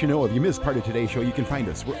want to let you know if you missed part of today's show, you can find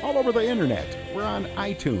us. We're all over the internet. We're on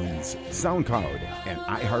iTunes, SoundCloud, and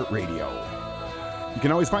iHeartRadio. You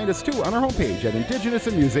can always find us too on our homepage at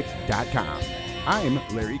indigenousinmusic.com. I'm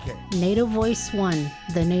Larry K. Native Voice One,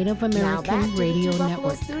 the Native Now back American to Radio the Buffalo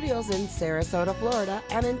Network. Studios in Sarasota, Florida,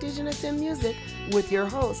 and Indigenous in Music with your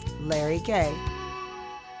host, Larry K.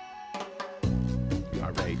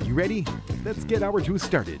 All right, you ready? Let's get hour 2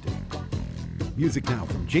 started. Music now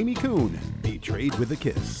from Jamie Kuhn, Betrayed with a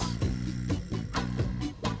Kiss.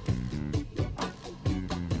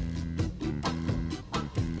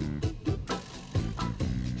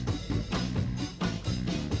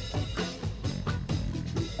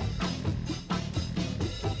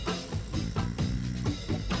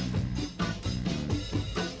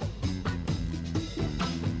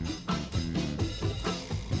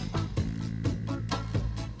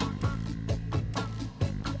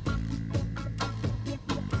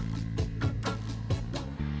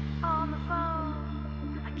 On the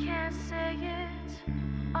phone, I can't say it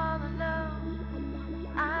all alone.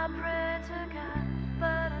 I pray to God,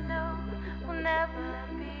 but I know we'll never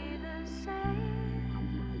be the same.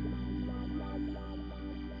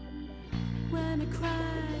 When I cry,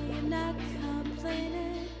 I'm not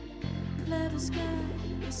complaining. Clear sky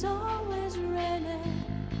is always raining,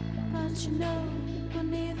 but you know we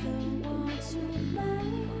neither want to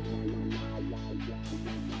blame.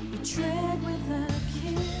 Betrayed with a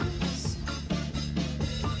kiss.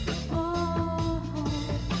 Oh,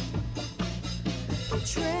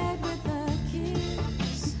 betrayed with a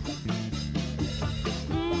kiss.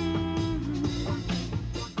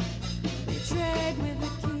 Betrayed with a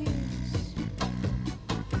kiss.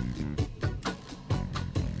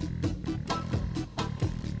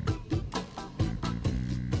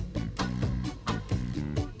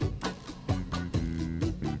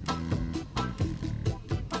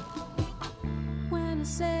 When I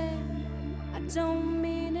say I don't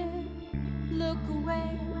mean it, look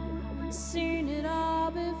away. Seen it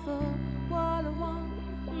all before. What I want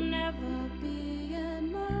will never be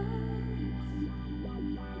enough.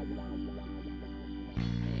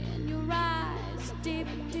 In your eyes, deep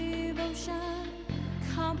devotion,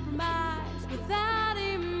 compromise without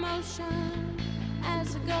emotion.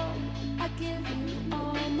 As I go, I give you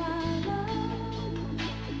all my love.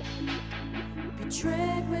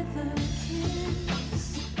 Betrayed with a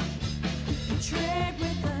kiss. Betrayed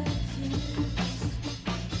with a kiss.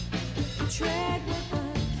 Betrayed with a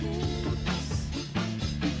kiss.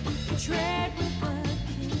 Betrayed with a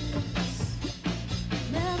kiss.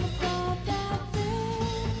 Never thought that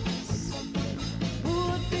this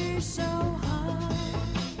would be so hard.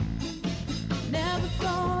 Never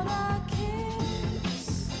thought a kiss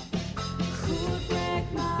could break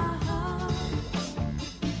my heart.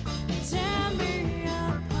 Tear me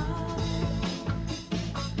apart.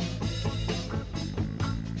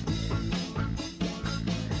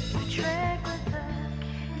 Betrayed with a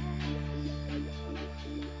kiss.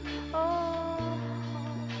 Oh,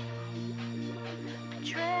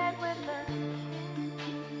 betrayed with a kiss.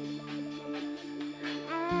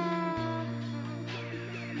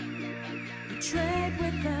 Betrayed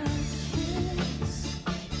with a kiss.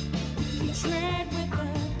 Betrayed with a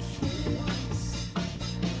kiss.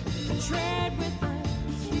 Betrayed with a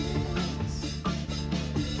kiss.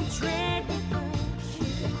 Betrayed with a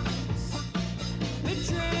kiss.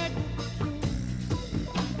 Betrayed with a kiss.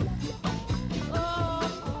 Oh,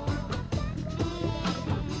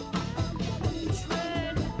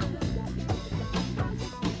 betrayed with a kiss.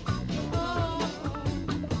 Oh,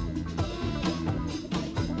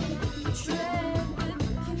 betrayed with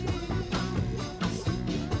a kiss.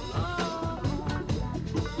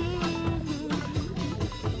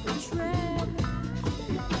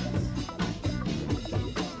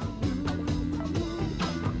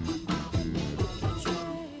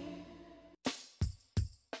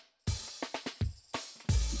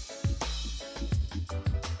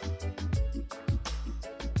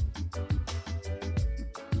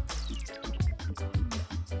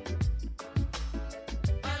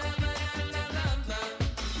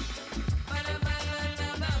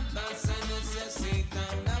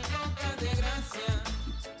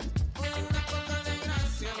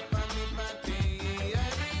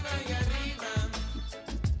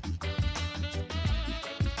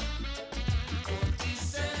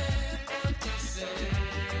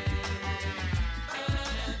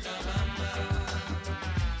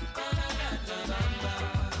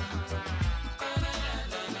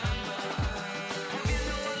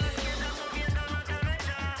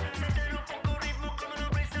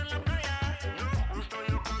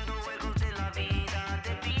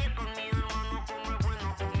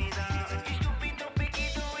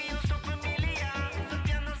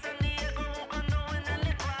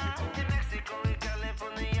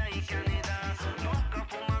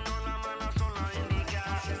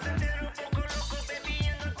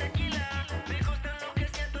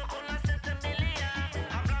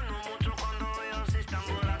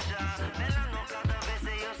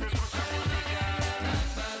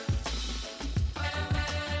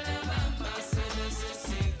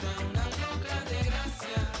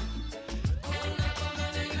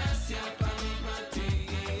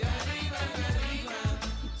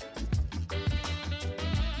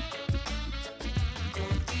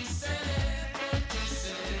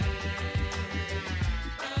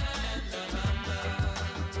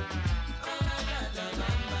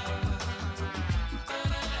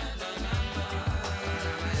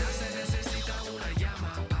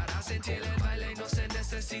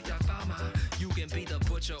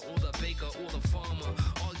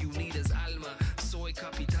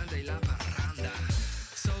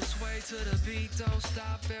 to the beat, don't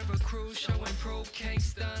stop. Every crew showing proof, can't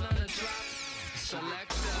stun on the drop.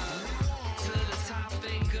 Selector to the top,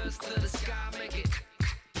 fingers to the sky, make it.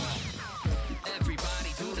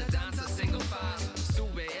 Everybody do the dance, a single file.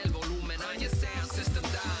 Sube el volumen on your sound system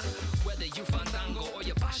dial. Whether you fandango or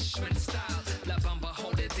your bashment style, La Bamba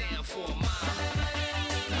hold it down for a mile.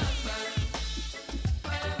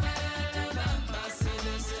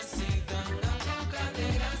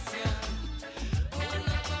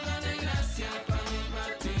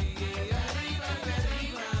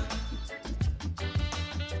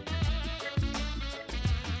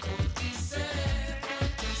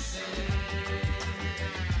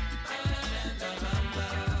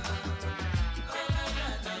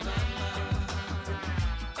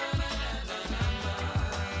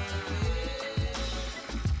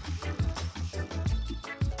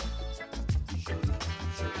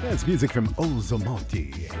 That's music from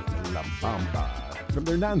Ozomote, La Bamba, from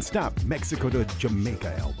their non-stop Mexico to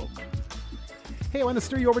Jamaica album. Hey, I want to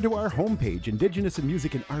steer you over to our homepage,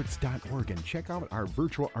 indigenousinmusicandarts.org, and check out our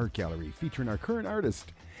virtual art gallery featuring our current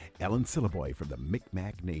artist, Ellen Sillaboy from the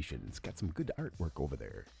Micmac Nation. It's got some good artwork over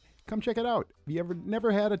there. Come check it out if you ever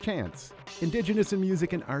never had a chance.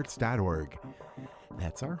 indigenousinmusicandarts.org.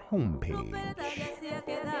 That's our homepage.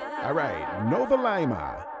 All right, Nova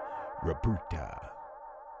Lima, Raputa.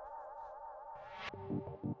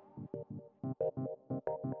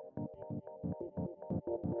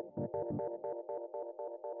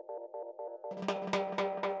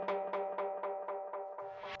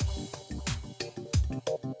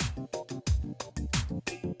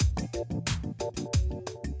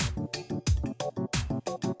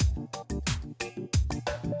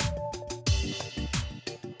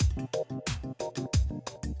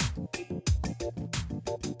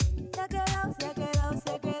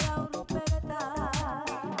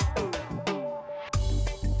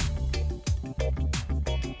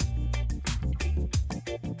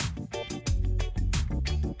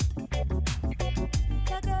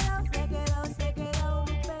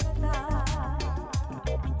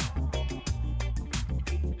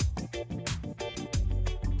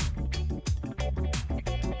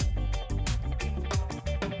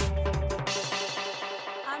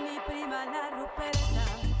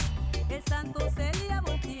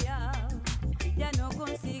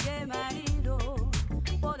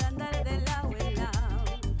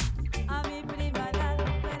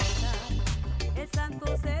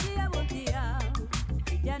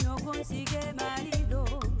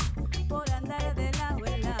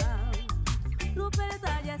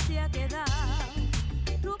 Se ha quedado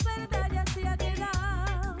Ruperta.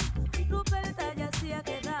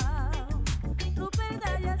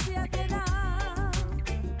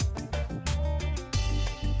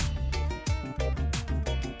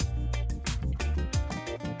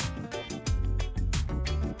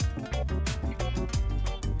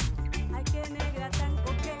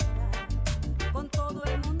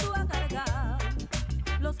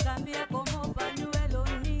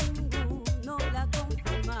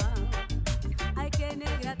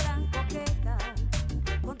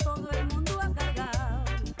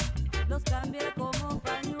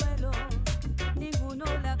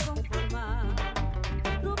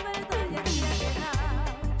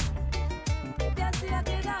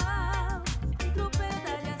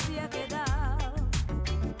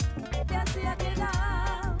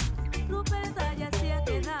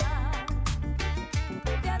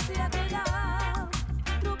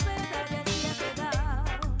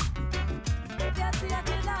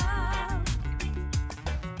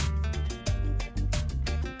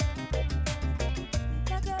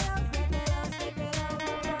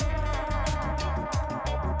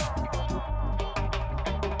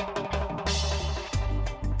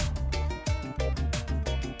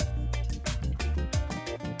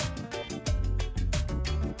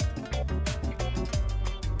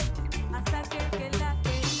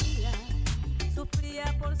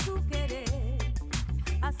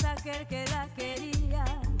 aquel que la quería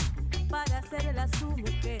para hacerla su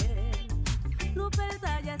mujer.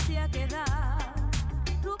 Ruperta ya se ha quedado,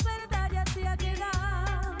 Ruperta ya se ha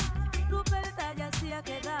quedado, Ruperta ya se ha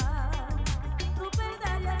quedado,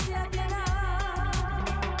 Ruperta ya se ha quedado.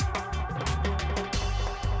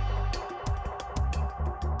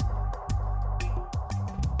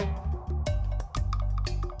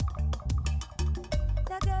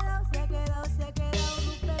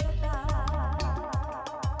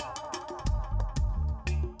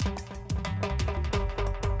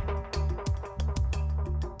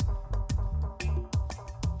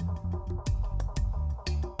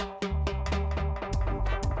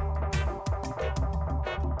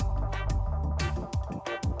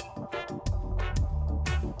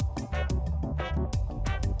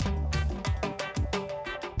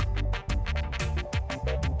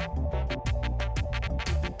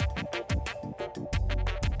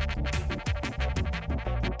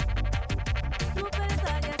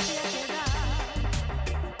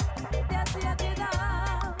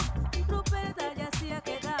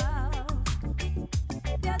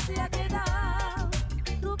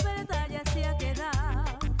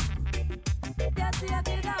 se ha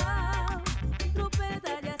quedado,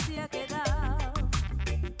 Ruperta ya se ha quedado.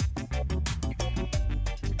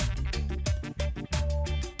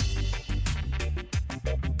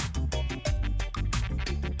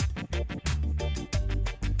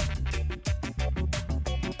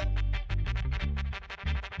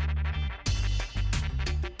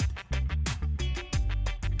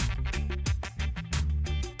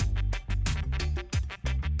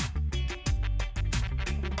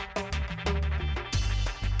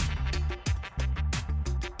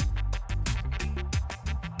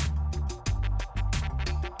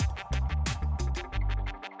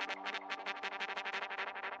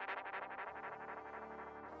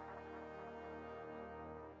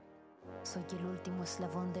 Soy el último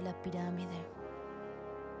eslabón de la pirámide.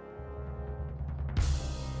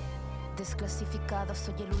 Desclasificado,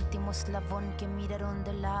 soy el último eslabón que miraron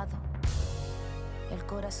de lado. El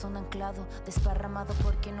corazón anclado, desparramado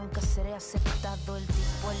porque nunca seré aceptado. El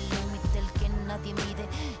tipo, el límite, el que nadie mide,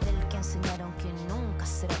 el que enseñaron que nunca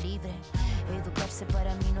será libre. Educarse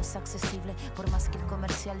para mí no es accesible, por más que el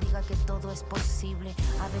comercial diga que todo es posible.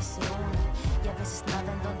 A veces una y a veces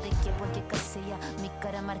nada, en donde quepo, en qué casilla, mi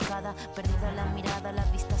cara marcada, perdida la mirada, la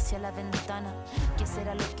vista hacia la ventana. ¿Qué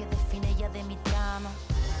será lo que define ya de mi trama?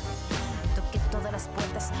 Toqué todas las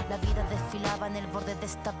puertas, la vida desfilaba en el borde de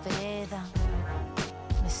esta vereda.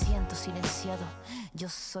 Me siento silenciado, yo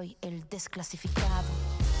soy el desclasificado.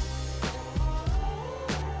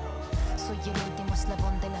 Soy el último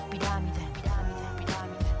eslabón de la pirámide.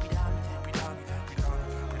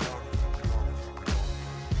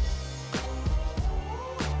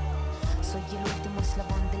 Soy el último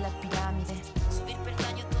eslabón de la pirámide. Subir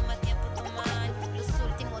peldaño toma tiempo, toma años. Los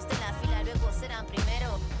últimos de la fila luego serán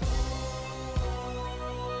primero.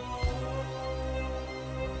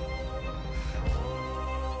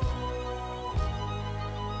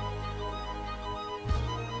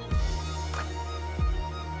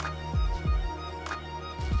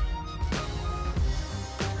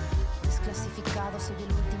 Desclasificado, soy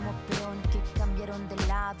el último peón que cambiaron de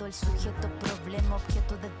lado. El sujeto, problema,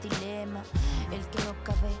 objeto de dilema. El que no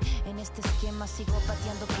cabe en este esquema. Sigo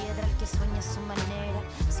pateando piedra, el que sueña a su manera.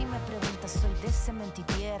 Si me preguntas, soy de cemento y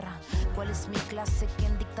tierra. ¿Cuál es mi clase?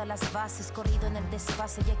 ¿Quién dicta las bases? Corrido en el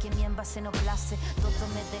desfase, ya que mi envase no place. Todo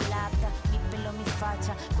me delata, mi pelo, mi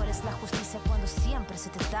facha. ¿Cuál es la justicia cuando siempre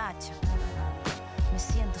se te tacha? Me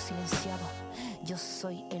siento silenciado, yo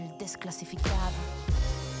soy el desclasificado.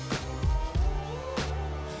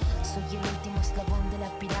 Soy el último eslabón de la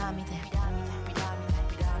pirámide.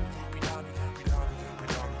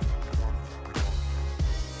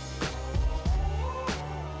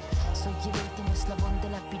 Soy el último eslabón de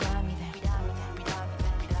la pirámide.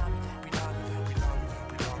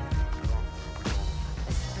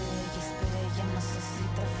 Esperé, ya no sé si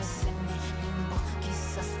tal vez en el limbo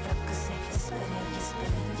quizás fracasé. Esperé,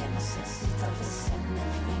 ya no sé si tal vez en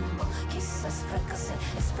el limbo quizás fracasé.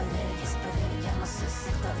 Esperé, ya no sé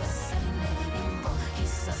si tal vez en el limbo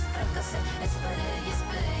quizás fracasé. Esperé,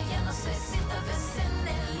 ya no sé si tal vez en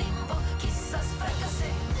el limbo quizás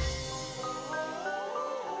fracasé.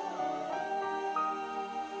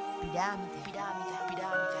 Pirámide, pirámide,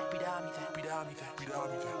 pirámide, pirámide, pirámide,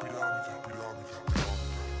 pirámide, pirámide, pirámide.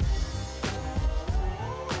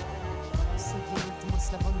 Soy el último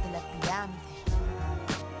eslabón de la pirámide.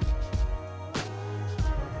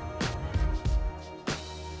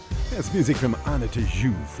 That's music from Ana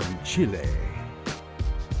Tijoux from Chile.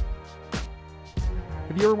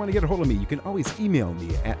 If you ever want to get a hold of me, you can always email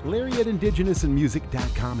me at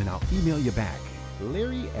larry@indigenousinmusic.com and I'll email you back.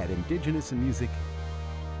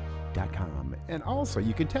 larry@indigenousinmusic.com. And also,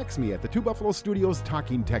 you can text me at the Two Buffalo Studios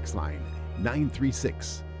talking text line,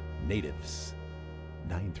 936-NATIVES.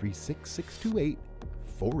 936-628-4837.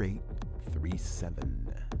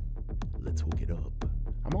 Let's hook it up.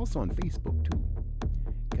 I'm also on Facebook, too.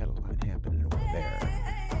 Got a lot happening over there.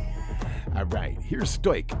 All right, here's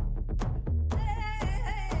Stoic.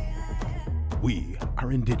 We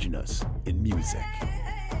are indigenous in music.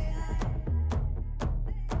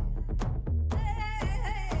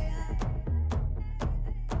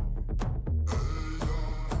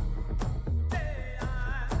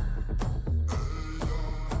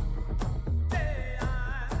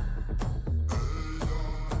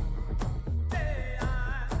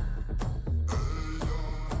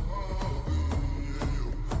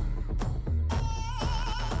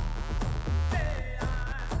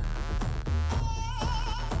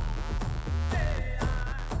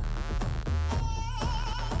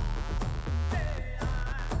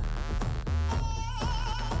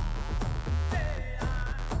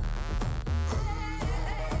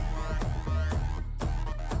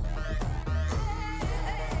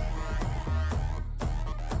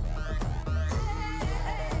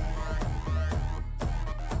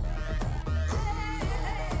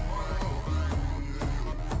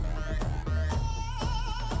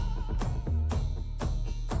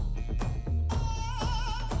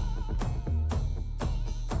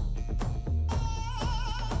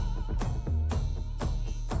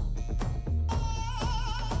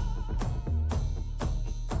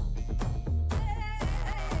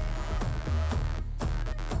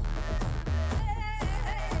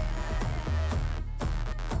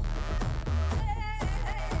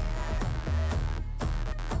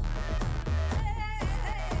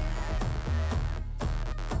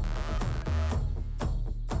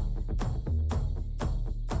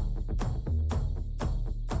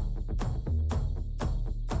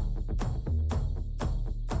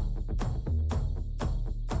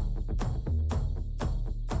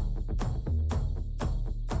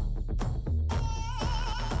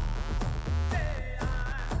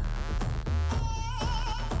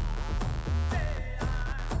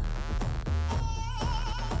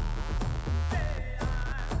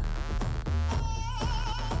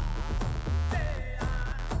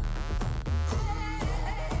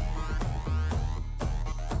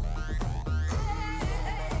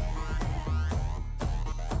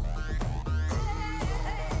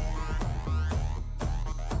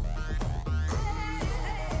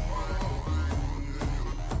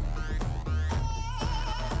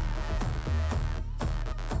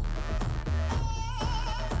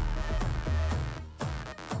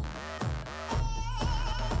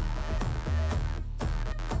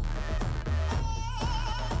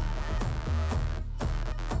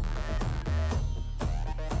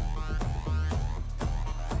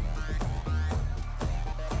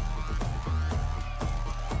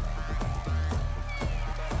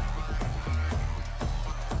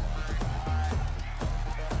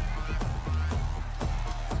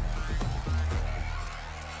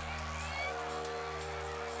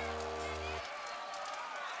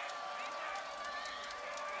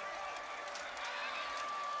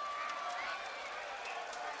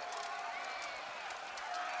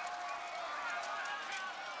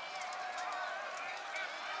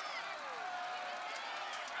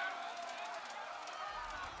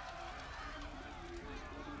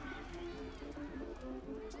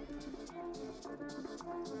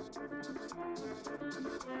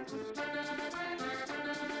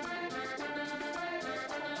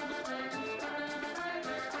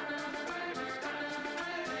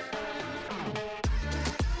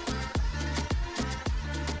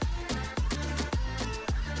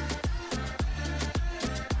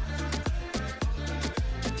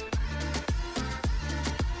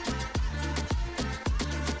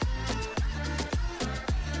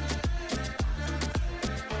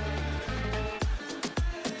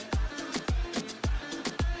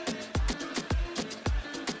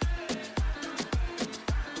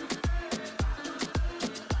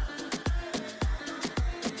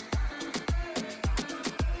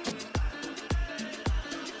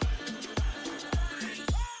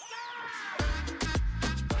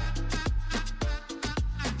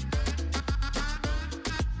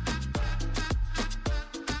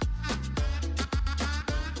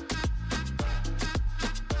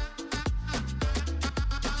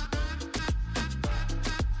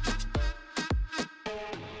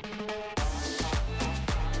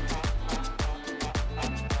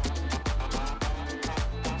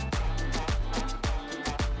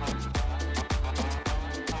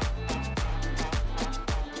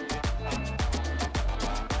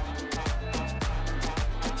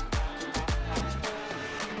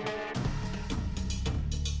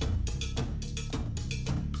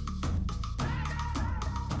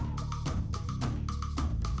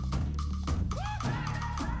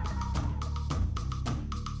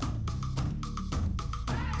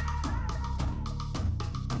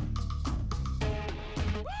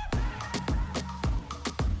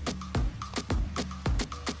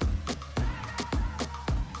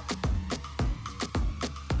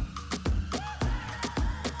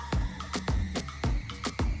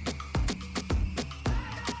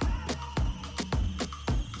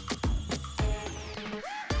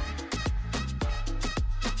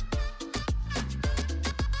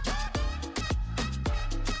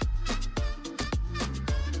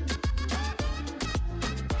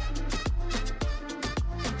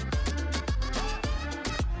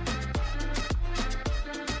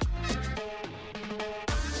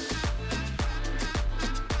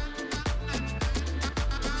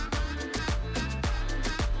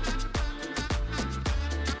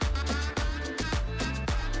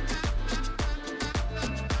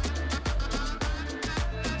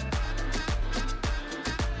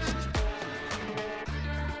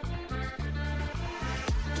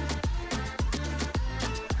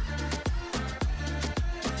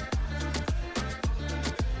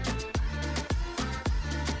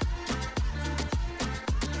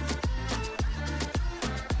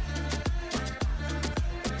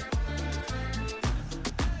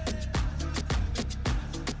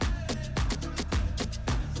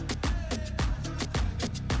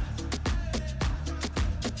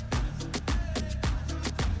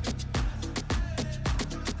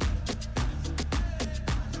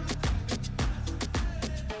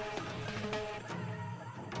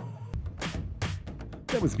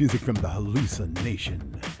 That was music from the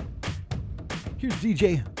Hallucination. Here's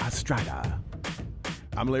DJ Estrada.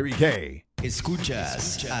 I'm Larry K.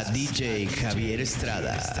 Escuchas a DJ Javier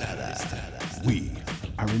Estrada. We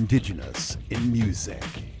are indigenous in music.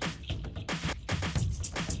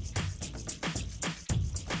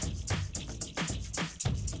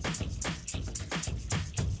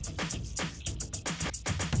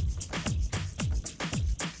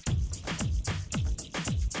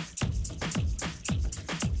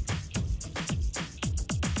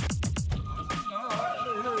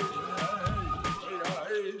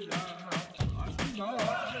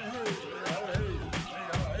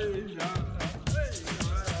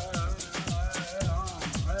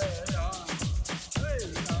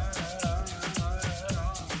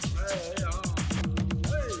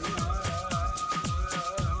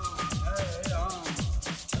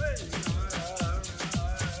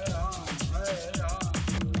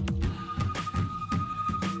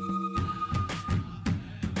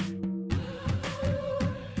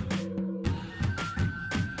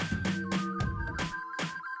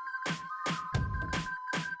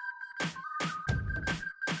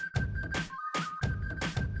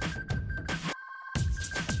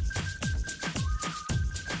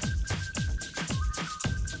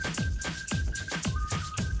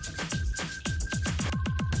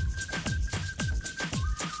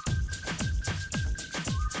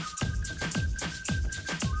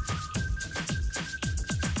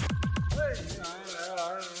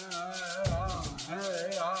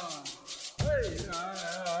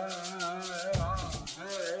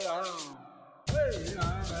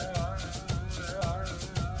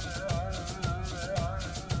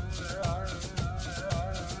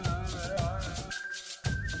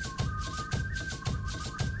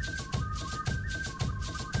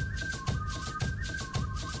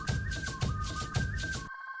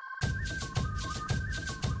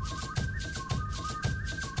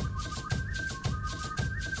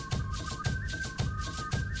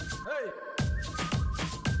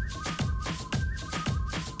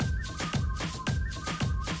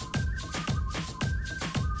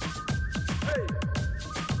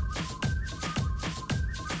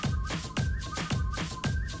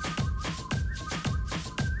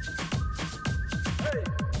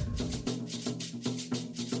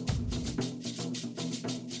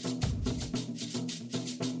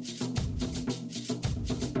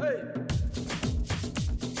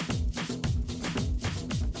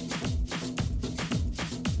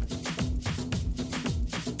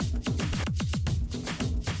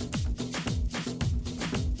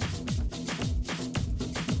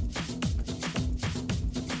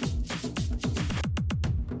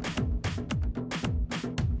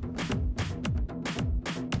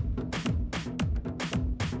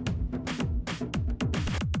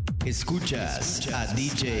 Escuchas a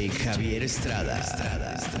DJ Javier Estrada.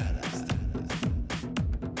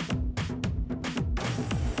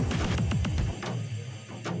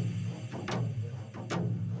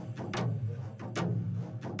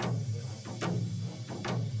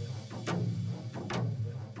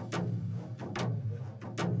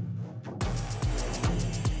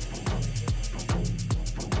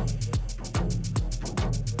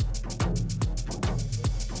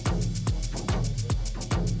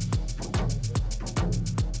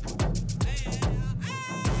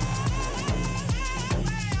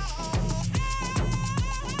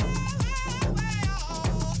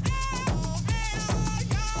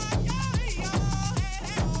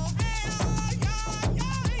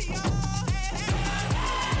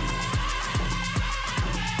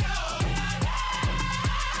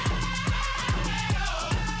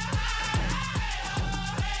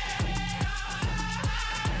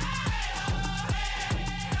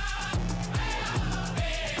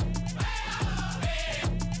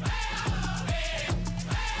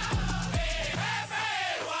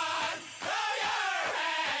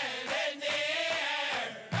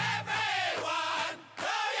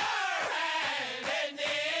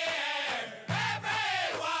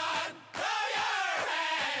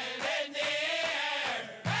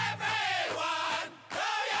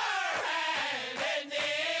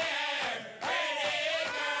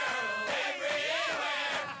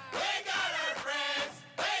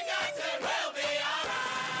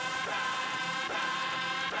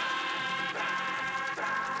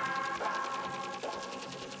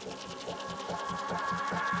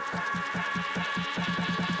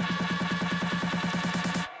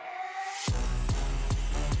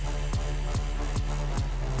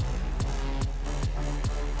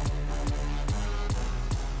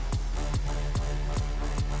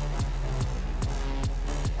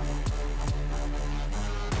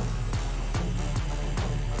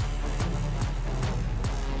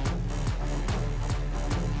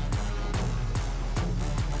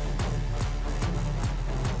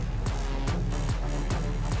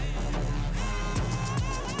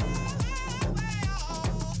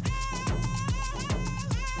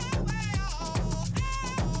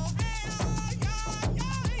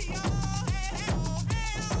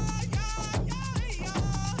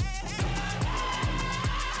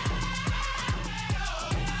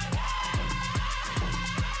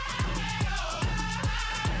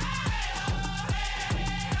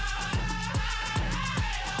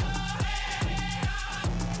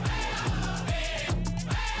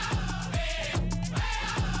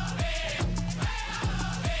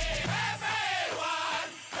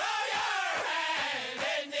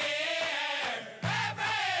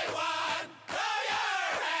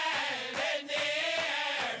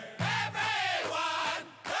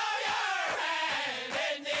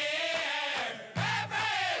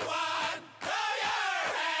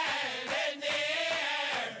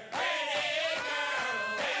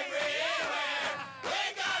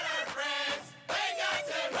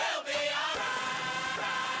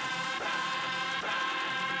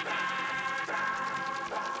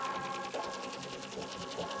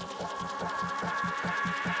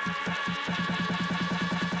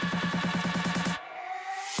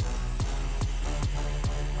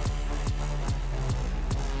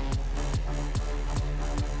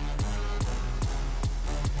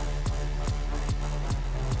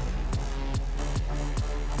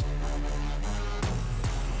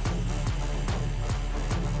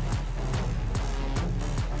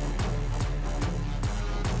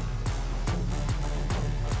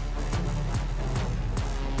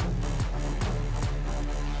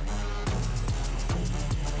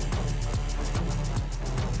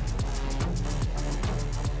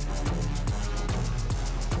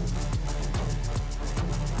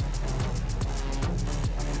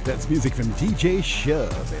 That's music from DJ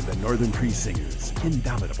Shove and the Northern Tree Singers,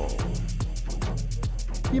 Indomitable.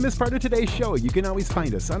 If you missed part of today's show, you can always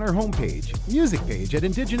find us on our homepage, music page at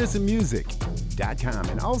indigenousinmusic.com,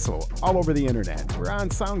 and also all over the internet. We're on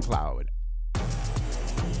SoundCloud,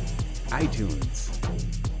 iTunes,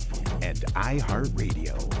 and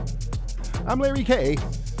iHeartRadio. I'm Larry K.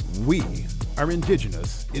 We are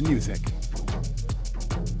Indigenous in Music.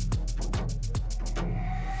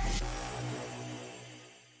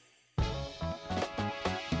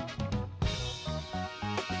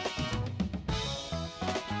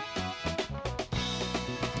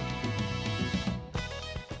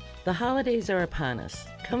 The holidays are upon us.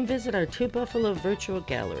 Come visit our Two Buffalo virtual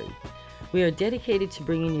gallery. We are dedicated to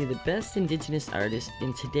bringing you the best Indigenous artists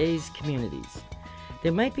in today's communities.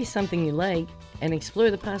 There might be something you like, and explore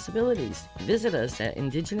the possibilities. Visit us at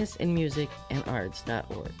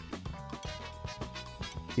indigenousinmusicandarts.org.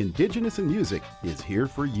 Indigenous in Music is here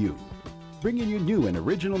for you, bringing you new and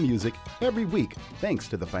original music every week thanks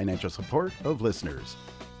to the financial support of listeners.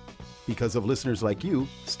 Because of listeners like you,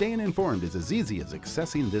 staying informed is as easy as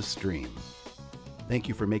accessing this stream. Thank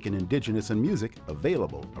you for making Indigenous in Music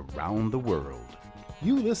available around the world.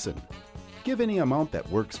 You listen. Give any amount that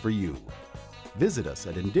works for you. Visit us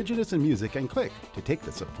at Indigenous in Music and click to take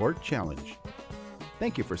the support challenge.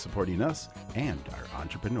 Thank you for supporting us and our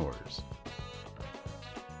entrepreneurs.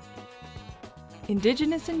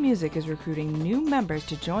 Indigenous in Music is recruiting new members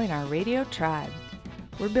to join our radio tribe.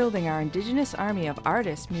 We're building our Indigenous army of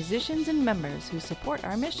artists, musicians, and members who support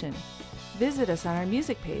our mission. Visit us on our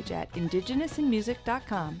music page at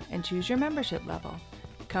indigenousinmusic.com and choose your membership level.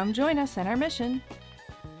 Come join us in our mission.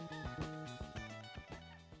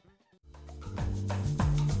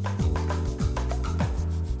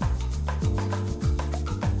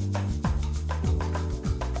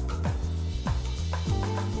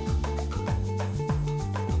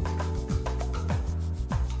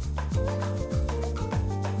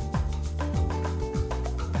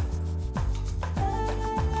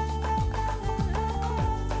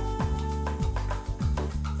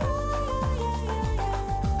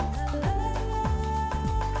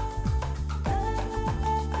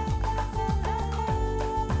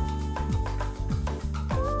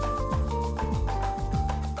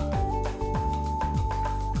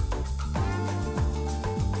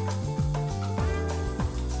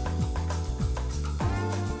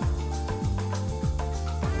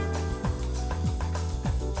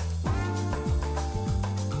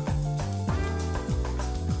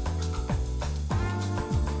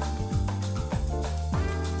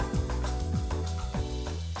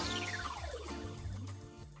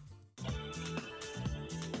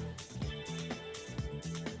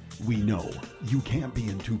 We know you can't be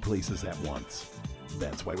in two places at once.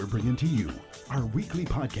 That's why we're bringing to you our weekly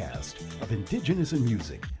podcast of Indigenous in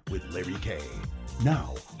Music with Larry K.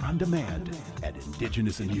 Now on demand at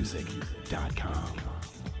indigenousinmusic.com.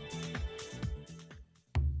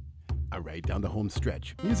 All right, down the home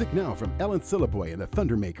stretch. Music now from Ellen Sillaboy and the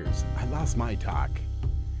Thundermakers. I Lost My Talk.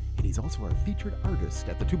 And he's also our featured artist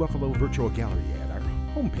at the Two Buffalo Virtual Gallery at our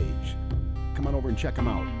homepage. Come on over and check him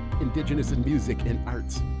out.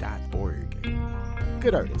 indigenousinmusicandarts.org.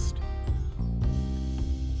 Good artist.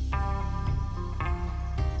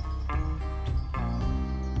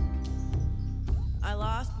 I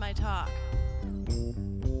lost my talk.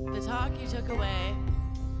 The talk you took away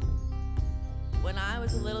when I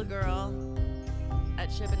was a little girl at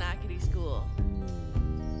Shubenacadie School.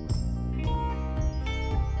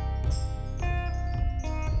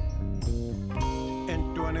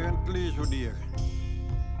 En toen ik aan het lezen word hier.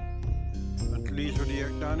 Aan het lezen word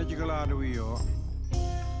hier, dan is je geladen weer hoor.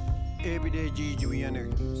 Everyday Gigi weer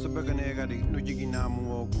en ze beginnen dat ik nu je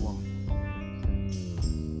naam ook kwam.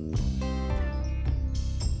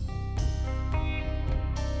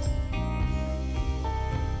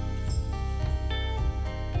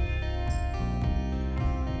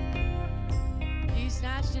 You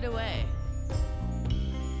snatched it away.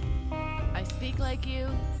 I speak like you.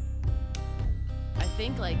 I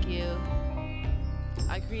think like you.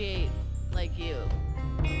 I create like you.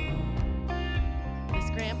 The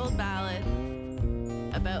scrambled ballad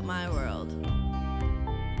about my world.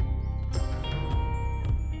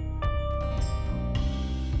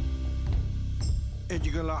 En je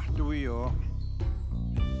gelacht weer hoor.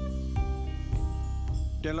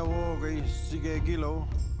 Delawoge sige gilo.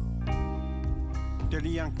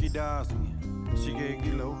 Deli Yankee Dazi sige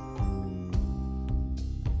gilo.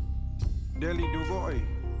 Deli Dugoi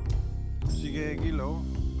sige gilo.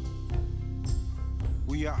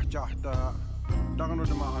 Wiya jahta dagno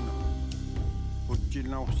de mahana. Utjil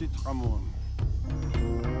na usit kamon.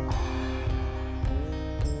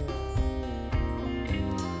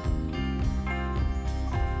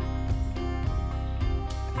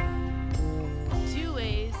 Two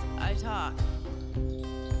ways I talk.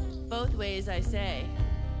 Both ways I say.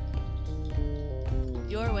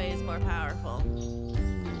 Your way is more powerful.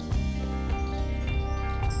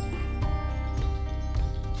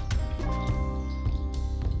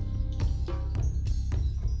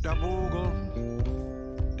 Bugel,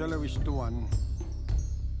 televistuan.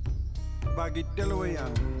 Bagit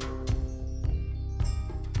telewayan.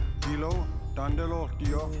 Kilo,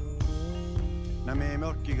 tandelortio. Na me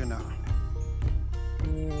melkigana.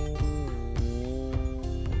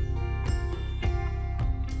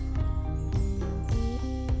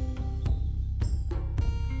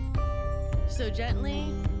 So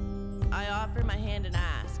gently, I offer my hand and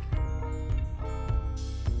ask,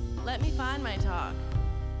 let me find my talk,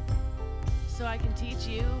 so I can teach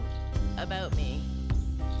you about me.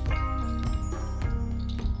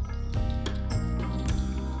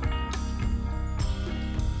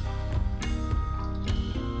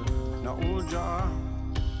 Na ulja,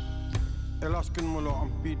 elaskin mulo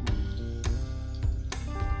ang pid.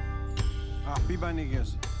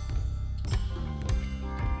 Pibaniges.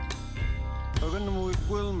 Ogan mo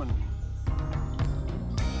ikwilman.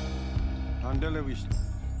 Tandelevist.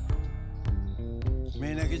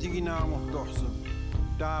 May nagigina mo torso.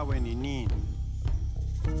 Dawen inin.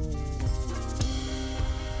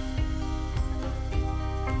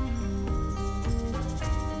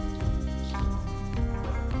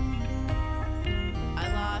 I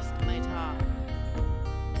lost my talk.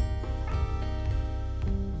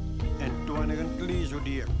 En tuan egan kliso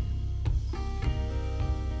diek.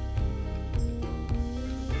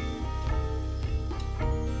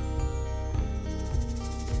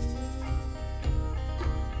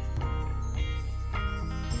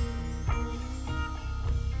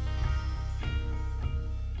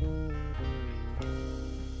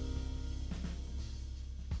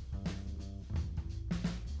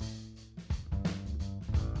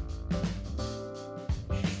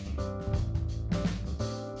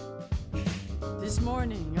 This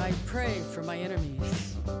morning I pray for my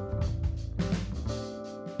enemies.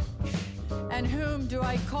 And whom do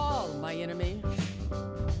I call my enemy?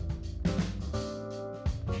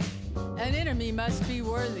 An enemy must be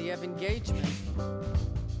worthy of engagement.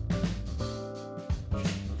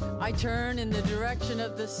 I turn in the direction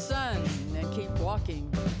of the sun and keep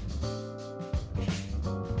walking.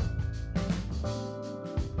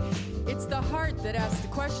 It's the heart that asks the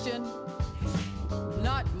question,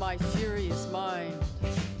 not my furious mind.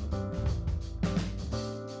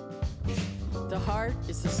 The heart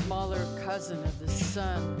is the smaller cousin of the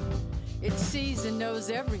sun. It sees and knows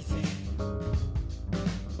everything.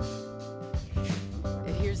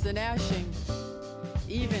 It hears the gnashing,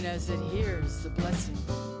 even as it hears the blessing.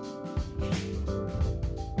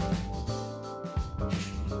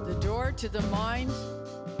 The door to the mind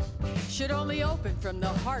should only open from the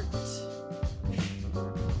heart.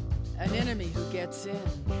 An enemy who gets in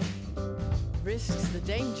risks the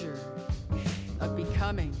danger of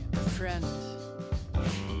becoming a friend.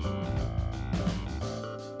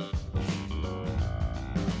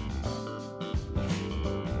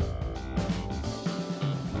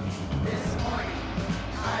 This morning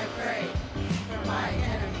I pray for my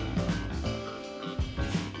enemy.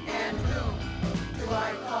 And whom do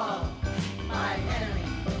I call my enemy?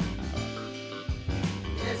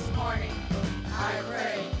 This morning I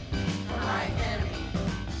pray for my enemy.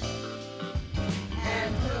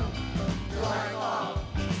 And whom do I call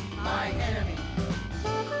my enemy?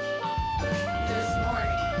 This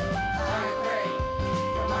morning I pray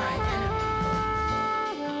for my enemy.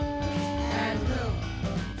 And whom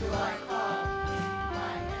do I call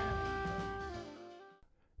my enemy?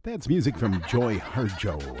 That's music from Joy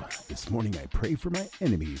Harjo. This morning I pray for my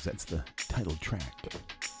enemies. That's the title track.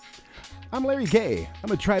 I'm Larry Kay.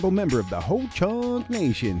 I'm a tribal member of the Ho Chunk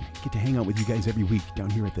Nation. Get to hang out with you guys every week down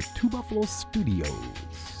here at the Two Buffalo Studios.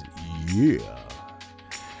 Yeah.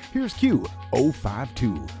 Here's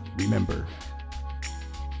Q052. Remember.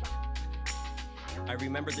 I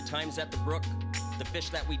remember the times at the brook, the fish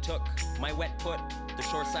that we took, my wet foot, the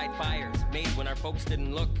shoreside fires made when our folks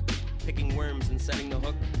didn't look, picking worms and setting the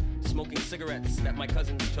hook, smoking cigarettes that my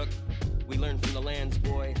cousins took. We learned from the lands,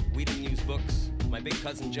 boy, we didn't use books. My big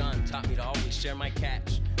cousin John taught me to always share my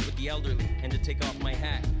catch with the elderly and to take off my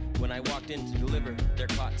hat when I walked in to deliver their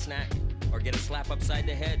caught snack or get a slap upside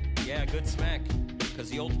the head, yeah, a good smack, cause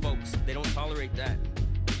the old folks, they don't tolerate that.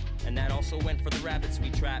 And that also went for the rabbits we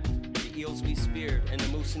trapped, the eels we speared, and the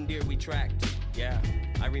moose and deer we tracked. Yeah,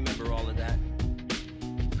 I remember all of that.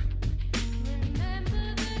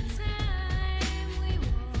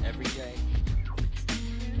 Every day.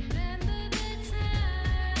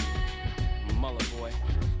 Mullah boy.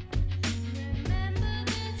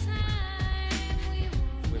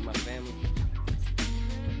 With my family.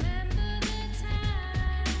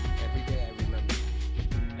 Every day I remember.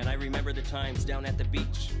 And I remember the times down at the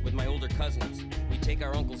beach with my older cousins. We take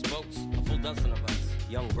our uncle's boats, a full dozen of us,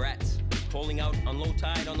 young brats, Poling out on low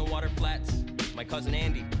tide on the water flats. My cousin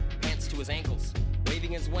Andy, pants to his ankles,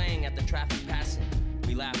 waving his wang at the traffic passing.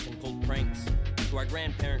 We laughed and pulled pranks. To our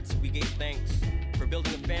grandparents, we gave thanks for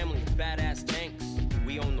building a family of badass tanks.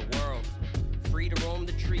 We own the world, free to roam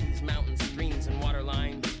the trees, mountains, streams, and water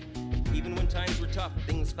lines. Even when times were tough,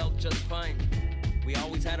 things felt just fine. We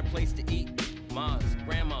always had a place to eat. Ma's,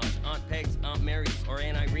 Grandma's, Aunt Peg's, Aunt Mary's, or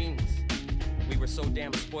Aunt Irene's. We were so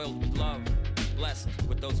damn spoiled with love, blessed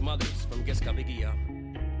with those mothers from Giscabigillo.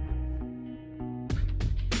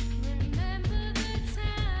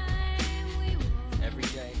 Every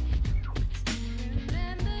day.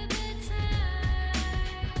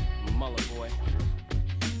 Muller boy.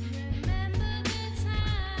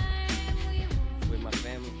 With my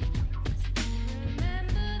family.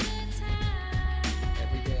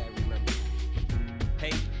 Every day I remember.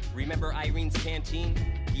 Hey, remember Irene's canteen?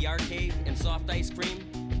 The arcade and soft ice cream?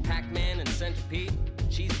 Pac-Man and Centipede?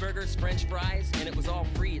 Cheeseburgers, French fries, and it was all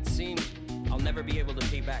free, it seemed. I'll never be able to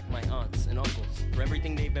pay back my aunts and uncles for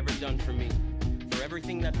everything they've ever done for me, for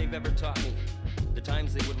everything that they've ever taught me, the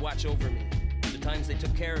times they would watch over me, the times they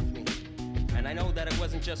took care of me. And I know that it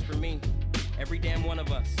wasn't just for me. Every damn one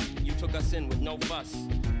of us, you took us in with no fuss.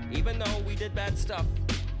 Even though we did bad stuff,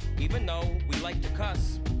 even though we liked to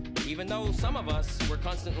cuss, even though some of us were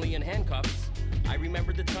constantly in handcuffs, I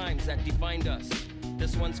remember the times that defined us.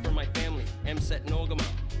 This one's for my family, Mset Nogama.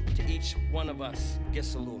 To each one of us,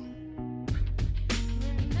 Gisalum.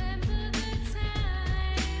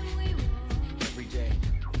 Every day.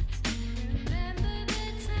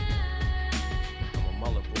 I'm a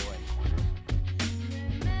Muller boy.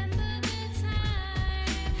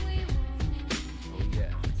 Oh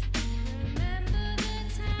yeah.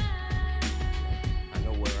 I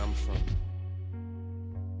know where I'm from.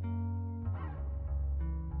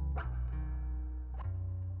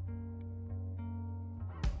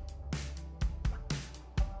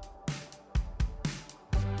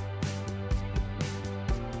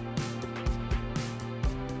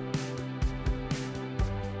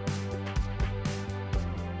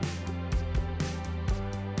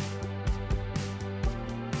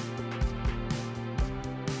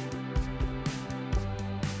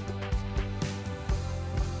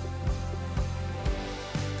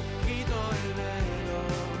 Quito el velo,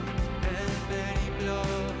 el periplo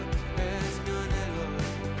es mi anhelo.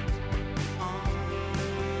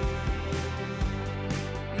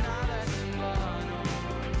 Nada es en vano,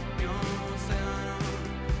 mi océano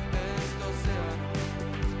es tu océano.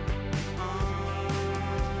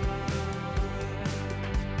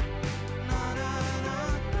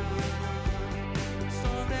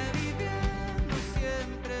 Sobreviviendo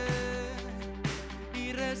siempre y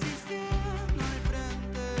resistiendo al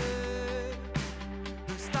frente.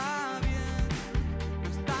 No está bien, no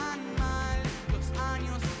están mal los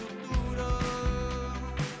años futuros.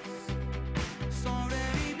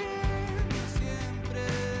 Sobreviviendo siempre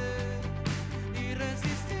y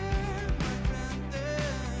resistiendo al frente.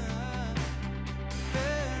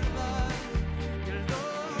 Verdad y el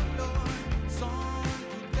dolor son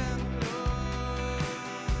tu templo.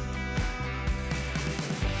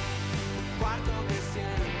 Cuarto que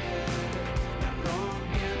siempre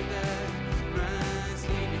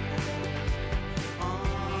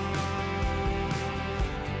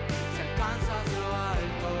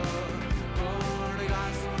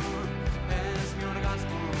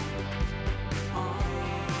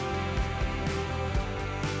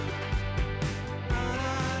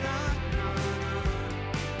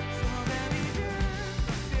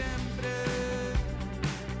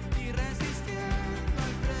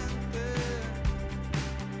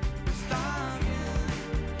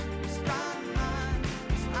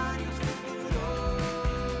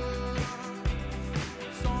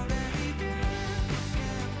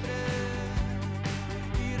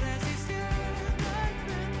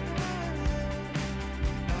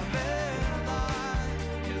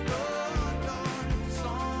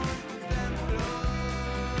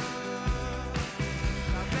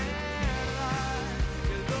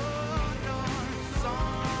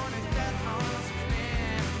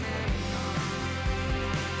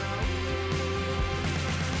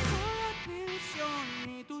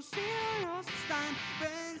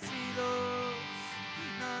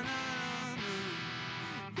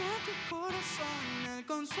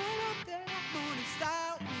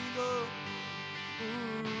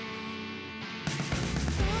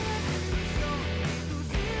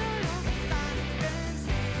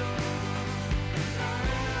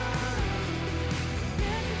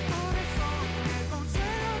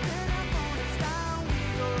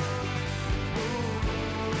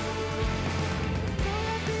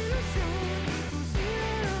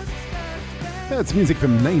That's music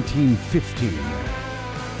from 1915.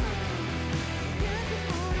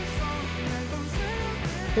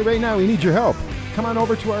 Hey, right now we need your help. Come on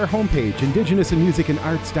over to our homepage,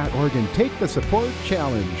 indigenousinmusicandarts.org, and take the support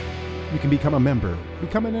challenge. You can become a member,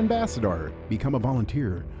 become an ambassador, become a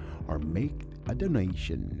volunteer, or make a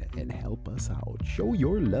donation and help us out. Show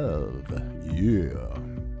your love. Yeah.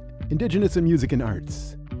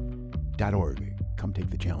 indigenousinmusicandarts.org. Come take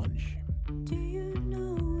the challenge. Do you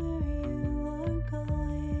know where you are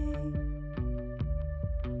going?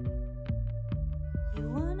 You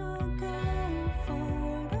wanna go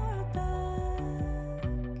forward or back?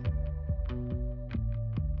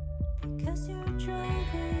 Because you're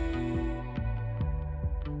driving,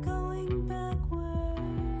 going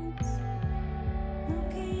backwards,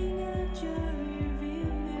 looking at your rearview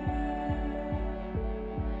mirror.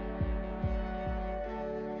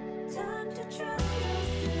 Time to trust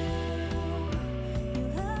yourself. You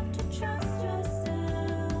have to trust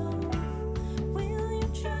yourself. Will you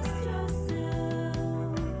trust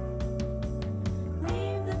yourself?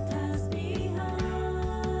 Leave the past behind.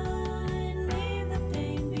 Leave the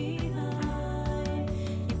pain behind.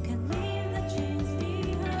 You can leave the chains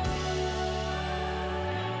behind.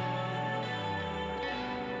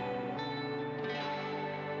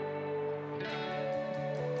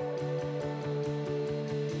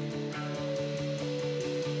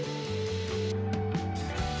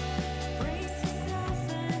 Brace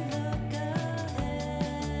yourself and look ahead.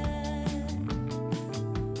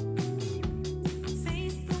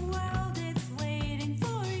 Face the world, it's waiting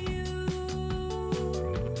for you.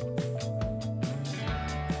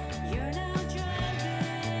 You're now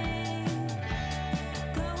driving,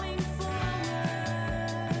 going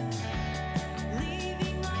forward,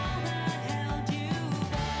 leaving all that held you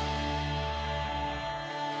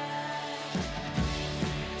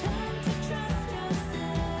Time to trust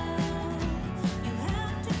yourself. You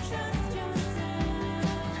have to trust yourself.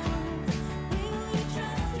 Will you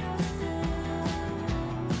trust yourself?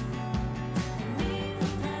 Leave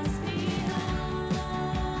the past behind.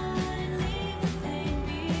 Leave the pain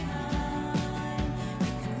behind.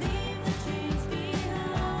 You can leave the chains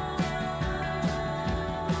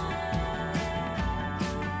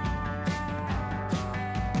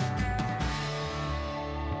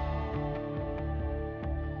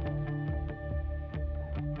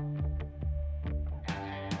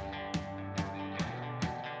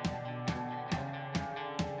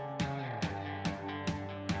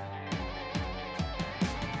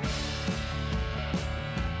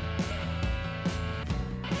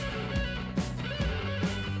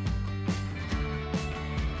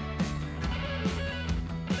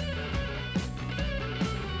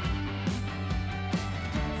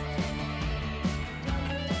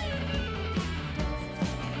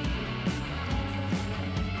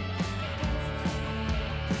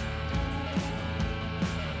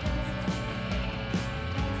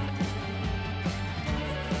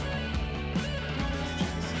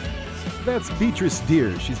That's Beatrice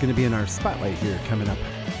Deer. She's going to be in our spotlight here coming up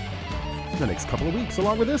the next couple of weeks,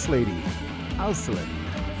 along with this lady, Alcelin.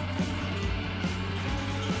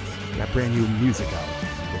 Got brand new music out.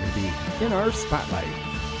 They're going to be in our spotlight.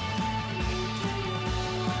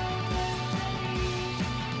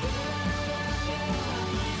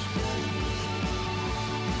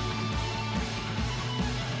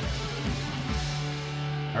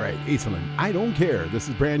 All right, Alcelin, I Don't Care. This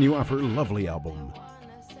is brand new off her lovely album.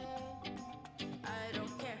 I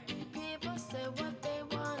don't care. People say what they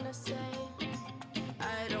wanna say.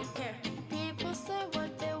 I don't care. People say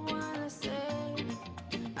what they wanna say.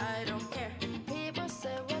 I don't care. People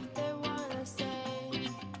say what they wanna say.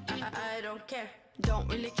 I don't care. Don't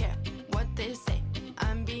really care what they say.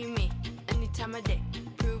 I'm being me any time of day.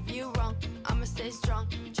 Prove you wrong. I'ma stay strong.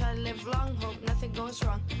 Try to live long. Hope nothing goes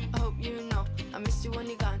wrong. I hope you know I miss you when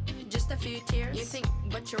you're gone. Just a few tears. You think,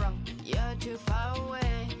 but you're wrong. You're too far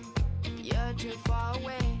away. You're too far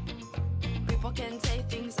away. People can say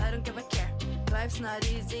things, I don't give a care. Life's not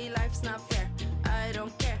easy, life's not fair. I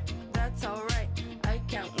don't care, that's alright. I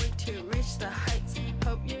can't wait to reach the heights.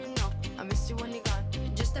 Hope you know I miss you when you're gone.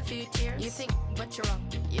 Just a few tears. You think, but you're wrong.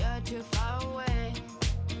 You're too far away.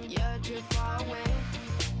 You're too far away.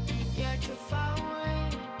 You're too far away.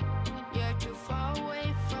 You're too far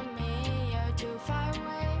away from me. You're too far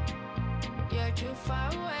away. You're too far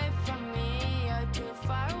away from me. You're too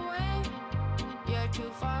far away. You're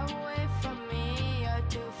too far away from me. You're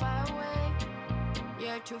too far away.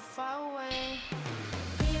 You're too far away.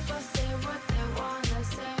 People say what they wanna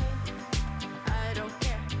say. I don't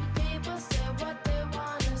care. People say what they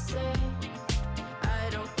wanna say. I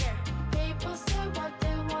don't care. People say what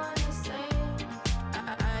they wanna say.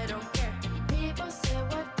 I don't care.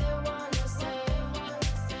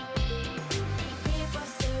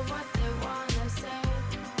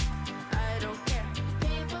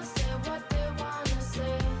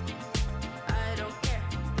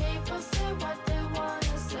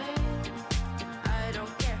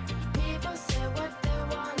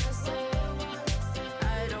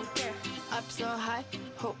 high.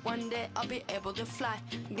 Hope one day I'll be able to fly.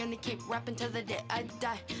 I'm gonna keep rapping till the day I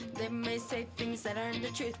die. They may say things that aren't the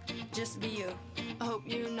truth. Just be you. I hope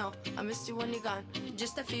you know I missed you when you're gone.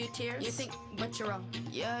 Just a few tears. You think, but you're wrong.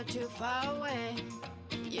 You're too far away.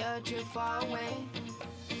 You're too far away.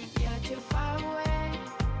 You're too far away.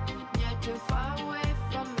 You're too far away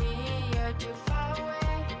from me. You're too far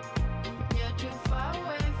away. You're too far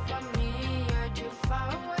away from me. You're too far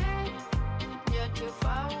away. You're too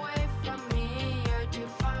far away from me. You're too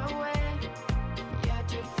far away. You're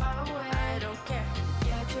too far away. I don't care.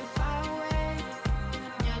 You're too far away.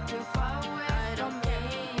 You're too far away. I don't care.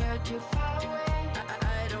 You're too far away.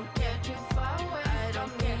 I don't care. Too far away. I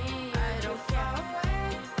don't care. I don't far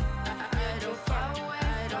away. I don't far away. I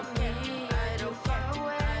don't care. I don't far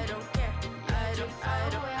away. I don't care. I don't far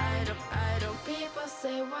away. I don't. People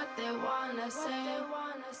say what they wanna say.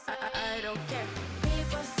 I don't care.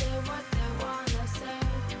 People say what they wanna say.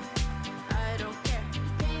 I don't care.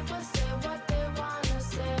 People say what they wanna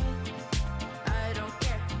say. I don't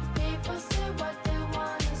care. People say what they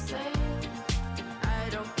wanna say. I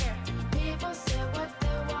don't care. People say what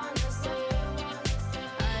they wanna say.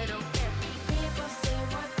 I don't care. People say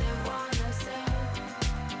what they wanna say.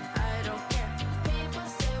 I don't care. People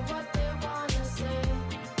say what they wanna say.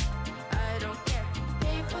 I don't care.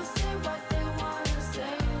 People say what they wanna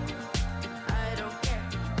say. I don't care.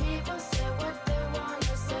 People say what they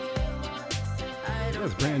wanna say. I don't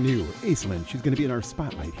That's brand new. Aislinn, she's going to be in our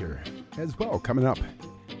spotlight here as well, coming up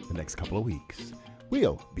the next couple of weeks.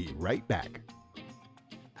 We'll be right back.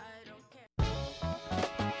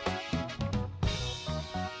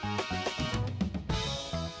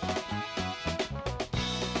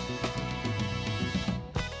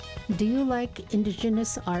 Do you like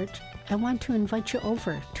Indigenous art? I want to invite you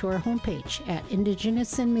over to our homepage at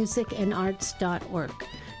indigenousinmusicandarts.org.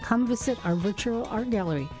 Come visit our virtual art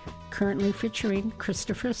gallery, currently featuring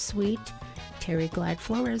Christopher Sweet, Terry Glad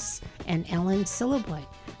Flores, and Ellen Sillaboy.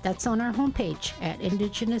 That's on our homepage at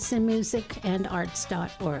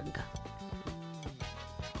indigenousinmusicandarts.org.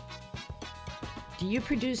 Do you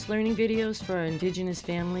produce learning videos for our Indigenous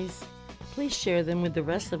families? Please share them with the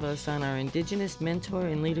rest of us on our Indigenous Mentor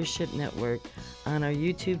and Leadership Network on our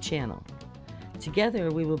YouTube channel.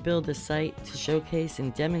 Together, we will build a site to showcase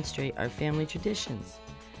and demonstrate our family traditions.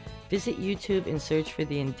 Visit YouTube and search for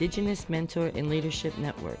the Indigenous Mentor and Leadership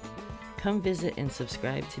Network. Come visit and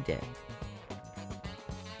subscribe today.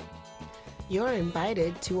 You're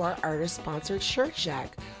invited to our artist-sponsored Shirt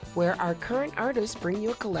Shack, where our current artists bring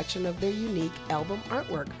you a collection of their unique album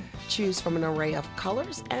artwork. Choose from an array of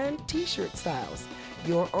colors and t-shirt styles.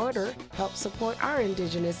 Your order helps support our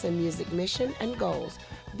Indigenous in Music mission and goals.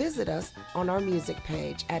 Visit us on our music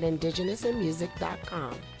page at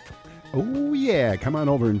indigenousinmusic.com. Oh yeah, come on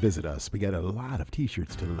over and visit us. We got a lot of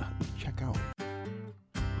t-shirts to check out.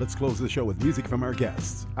 Let's close the show with music from our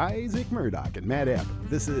guests, Isaac Murdoch and Matt Ebb.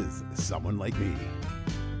 This is Someone Like Me.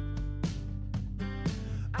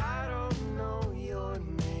 I don't know your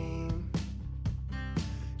name.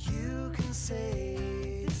 You can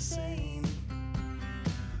say the same,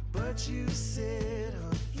 but you sit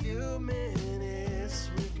a few minutes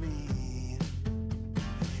with me.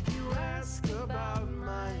 You ask about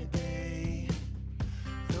my day,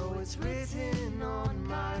 though it's written on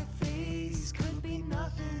my face. Could be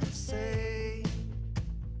nothing to say,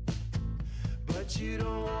 but you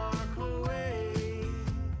don't walk away.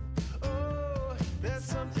 Oh, that's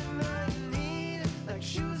something I need, like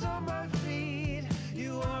shoes on my feet.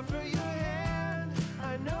 You offer your hand,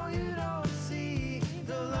 I know you don't see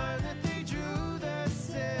the line that they drew that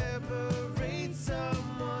separates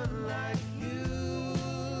someone like you,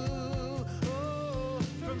 oh,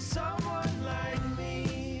 from someone like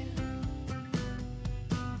me.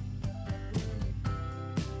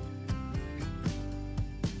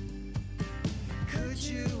 Could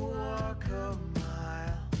you walk a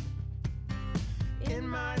mile in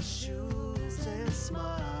my shoes and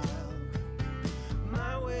smile?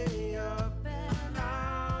 My way up and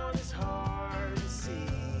out is hard to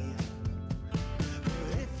see,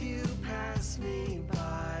 but if you pass me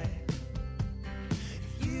by,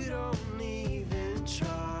 if you don't even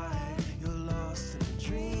try, you're lost in a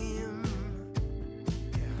dream.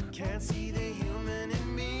 Can't see the human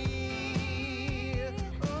in me.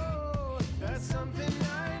 Oh, that's something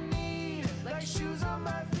I need, like shoes on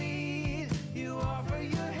my feet. You offer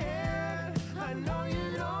your hand, I know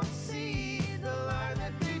you don't see the line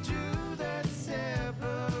that they drew that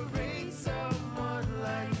separates someone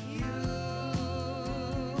like you,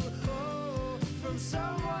 oh, from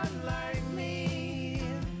someone like me.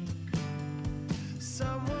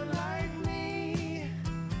 Someone like me.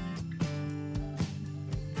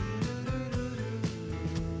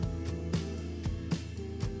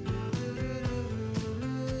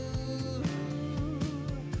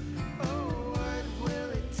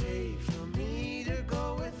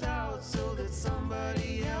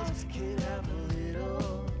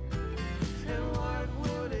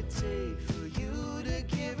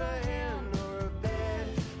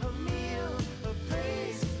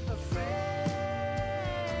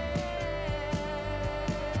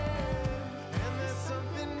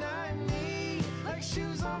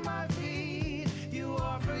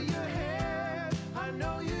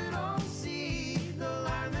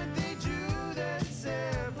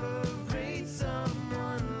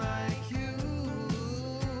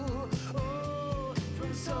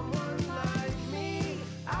 someone like me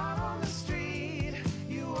out on the street.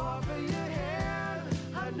 You offer your hand.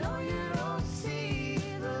 I know you don't see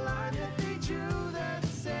the line that they drew that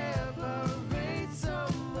separates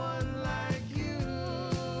someone like you.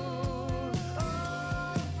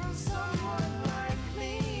 Oh, from someone like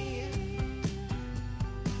me.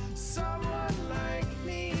 Someone like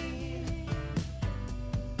me.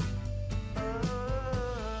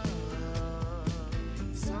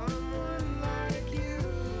 Someone like you.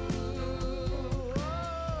 Oh,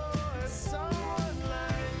 someone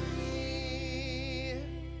like me.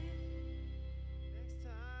 Next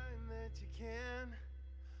time that you can,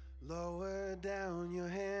 lower down your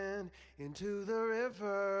hand into the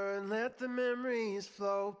river and let the memories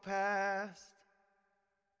flow past.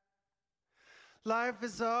 Life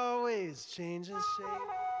is always changing shape.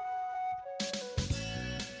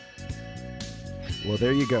 Well,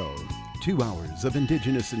 there you go. 2 hours of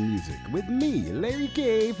Indigenous in music with me, Larry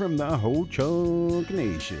K from the Ho Chunk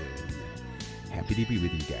Nation. Happy to be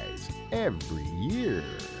with you guys every year.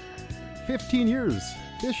 15 years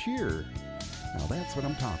this year. Now that's what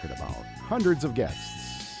I'm talking about. Hundreds of guests.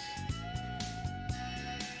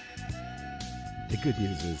 The good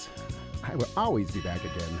news is I will always be back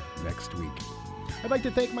again next week. I'd like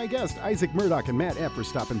to thank my guests, Isaac Murdoch and Matt F, for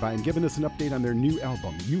stopping by and giving us an update on their new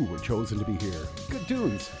album, You Were Chosen to Be Here. Good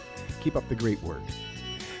tunes. Keep up the great work.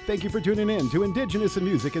 Thank you for tuning in to Indigenous in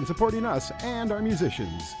Music and supporting us and our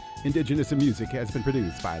musicians. Indigenous in Music has been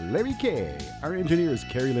produced by Larry K. Our engineer is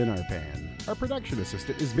Carrie Lynn Arpan. Our production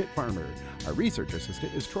assistant is Mitt Farmer. Our research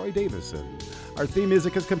assistant is Troy Davison. Our theme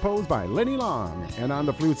music is composed by Lenny Long. And on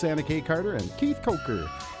the flutes, Anna K. Carter and Keith Coker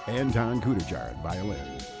and Don Kudajar at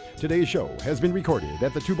violin. Today's show has been recorded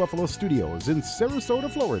at the Two Buffalo Studios in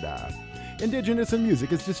Sarasota, Florida. Indigenous in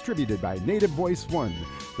Music is distributed by Native Voice One,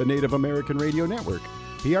 the Native American Radio Network,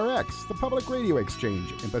 PRX, the Public Radio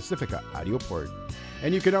Exchange, and Pacifica Audio Port.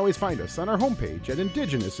 And you can always find us on our homepage at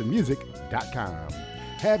indigenousinmusic.com.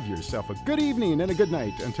 Have yourself a good evening and a good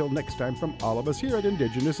night. Until next time, from all of us here at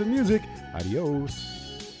Indigenous in Music,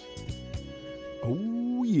 adios.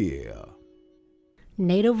 Oh, yeah.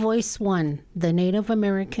 Native Voice One, the Native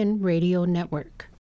American Radio Network.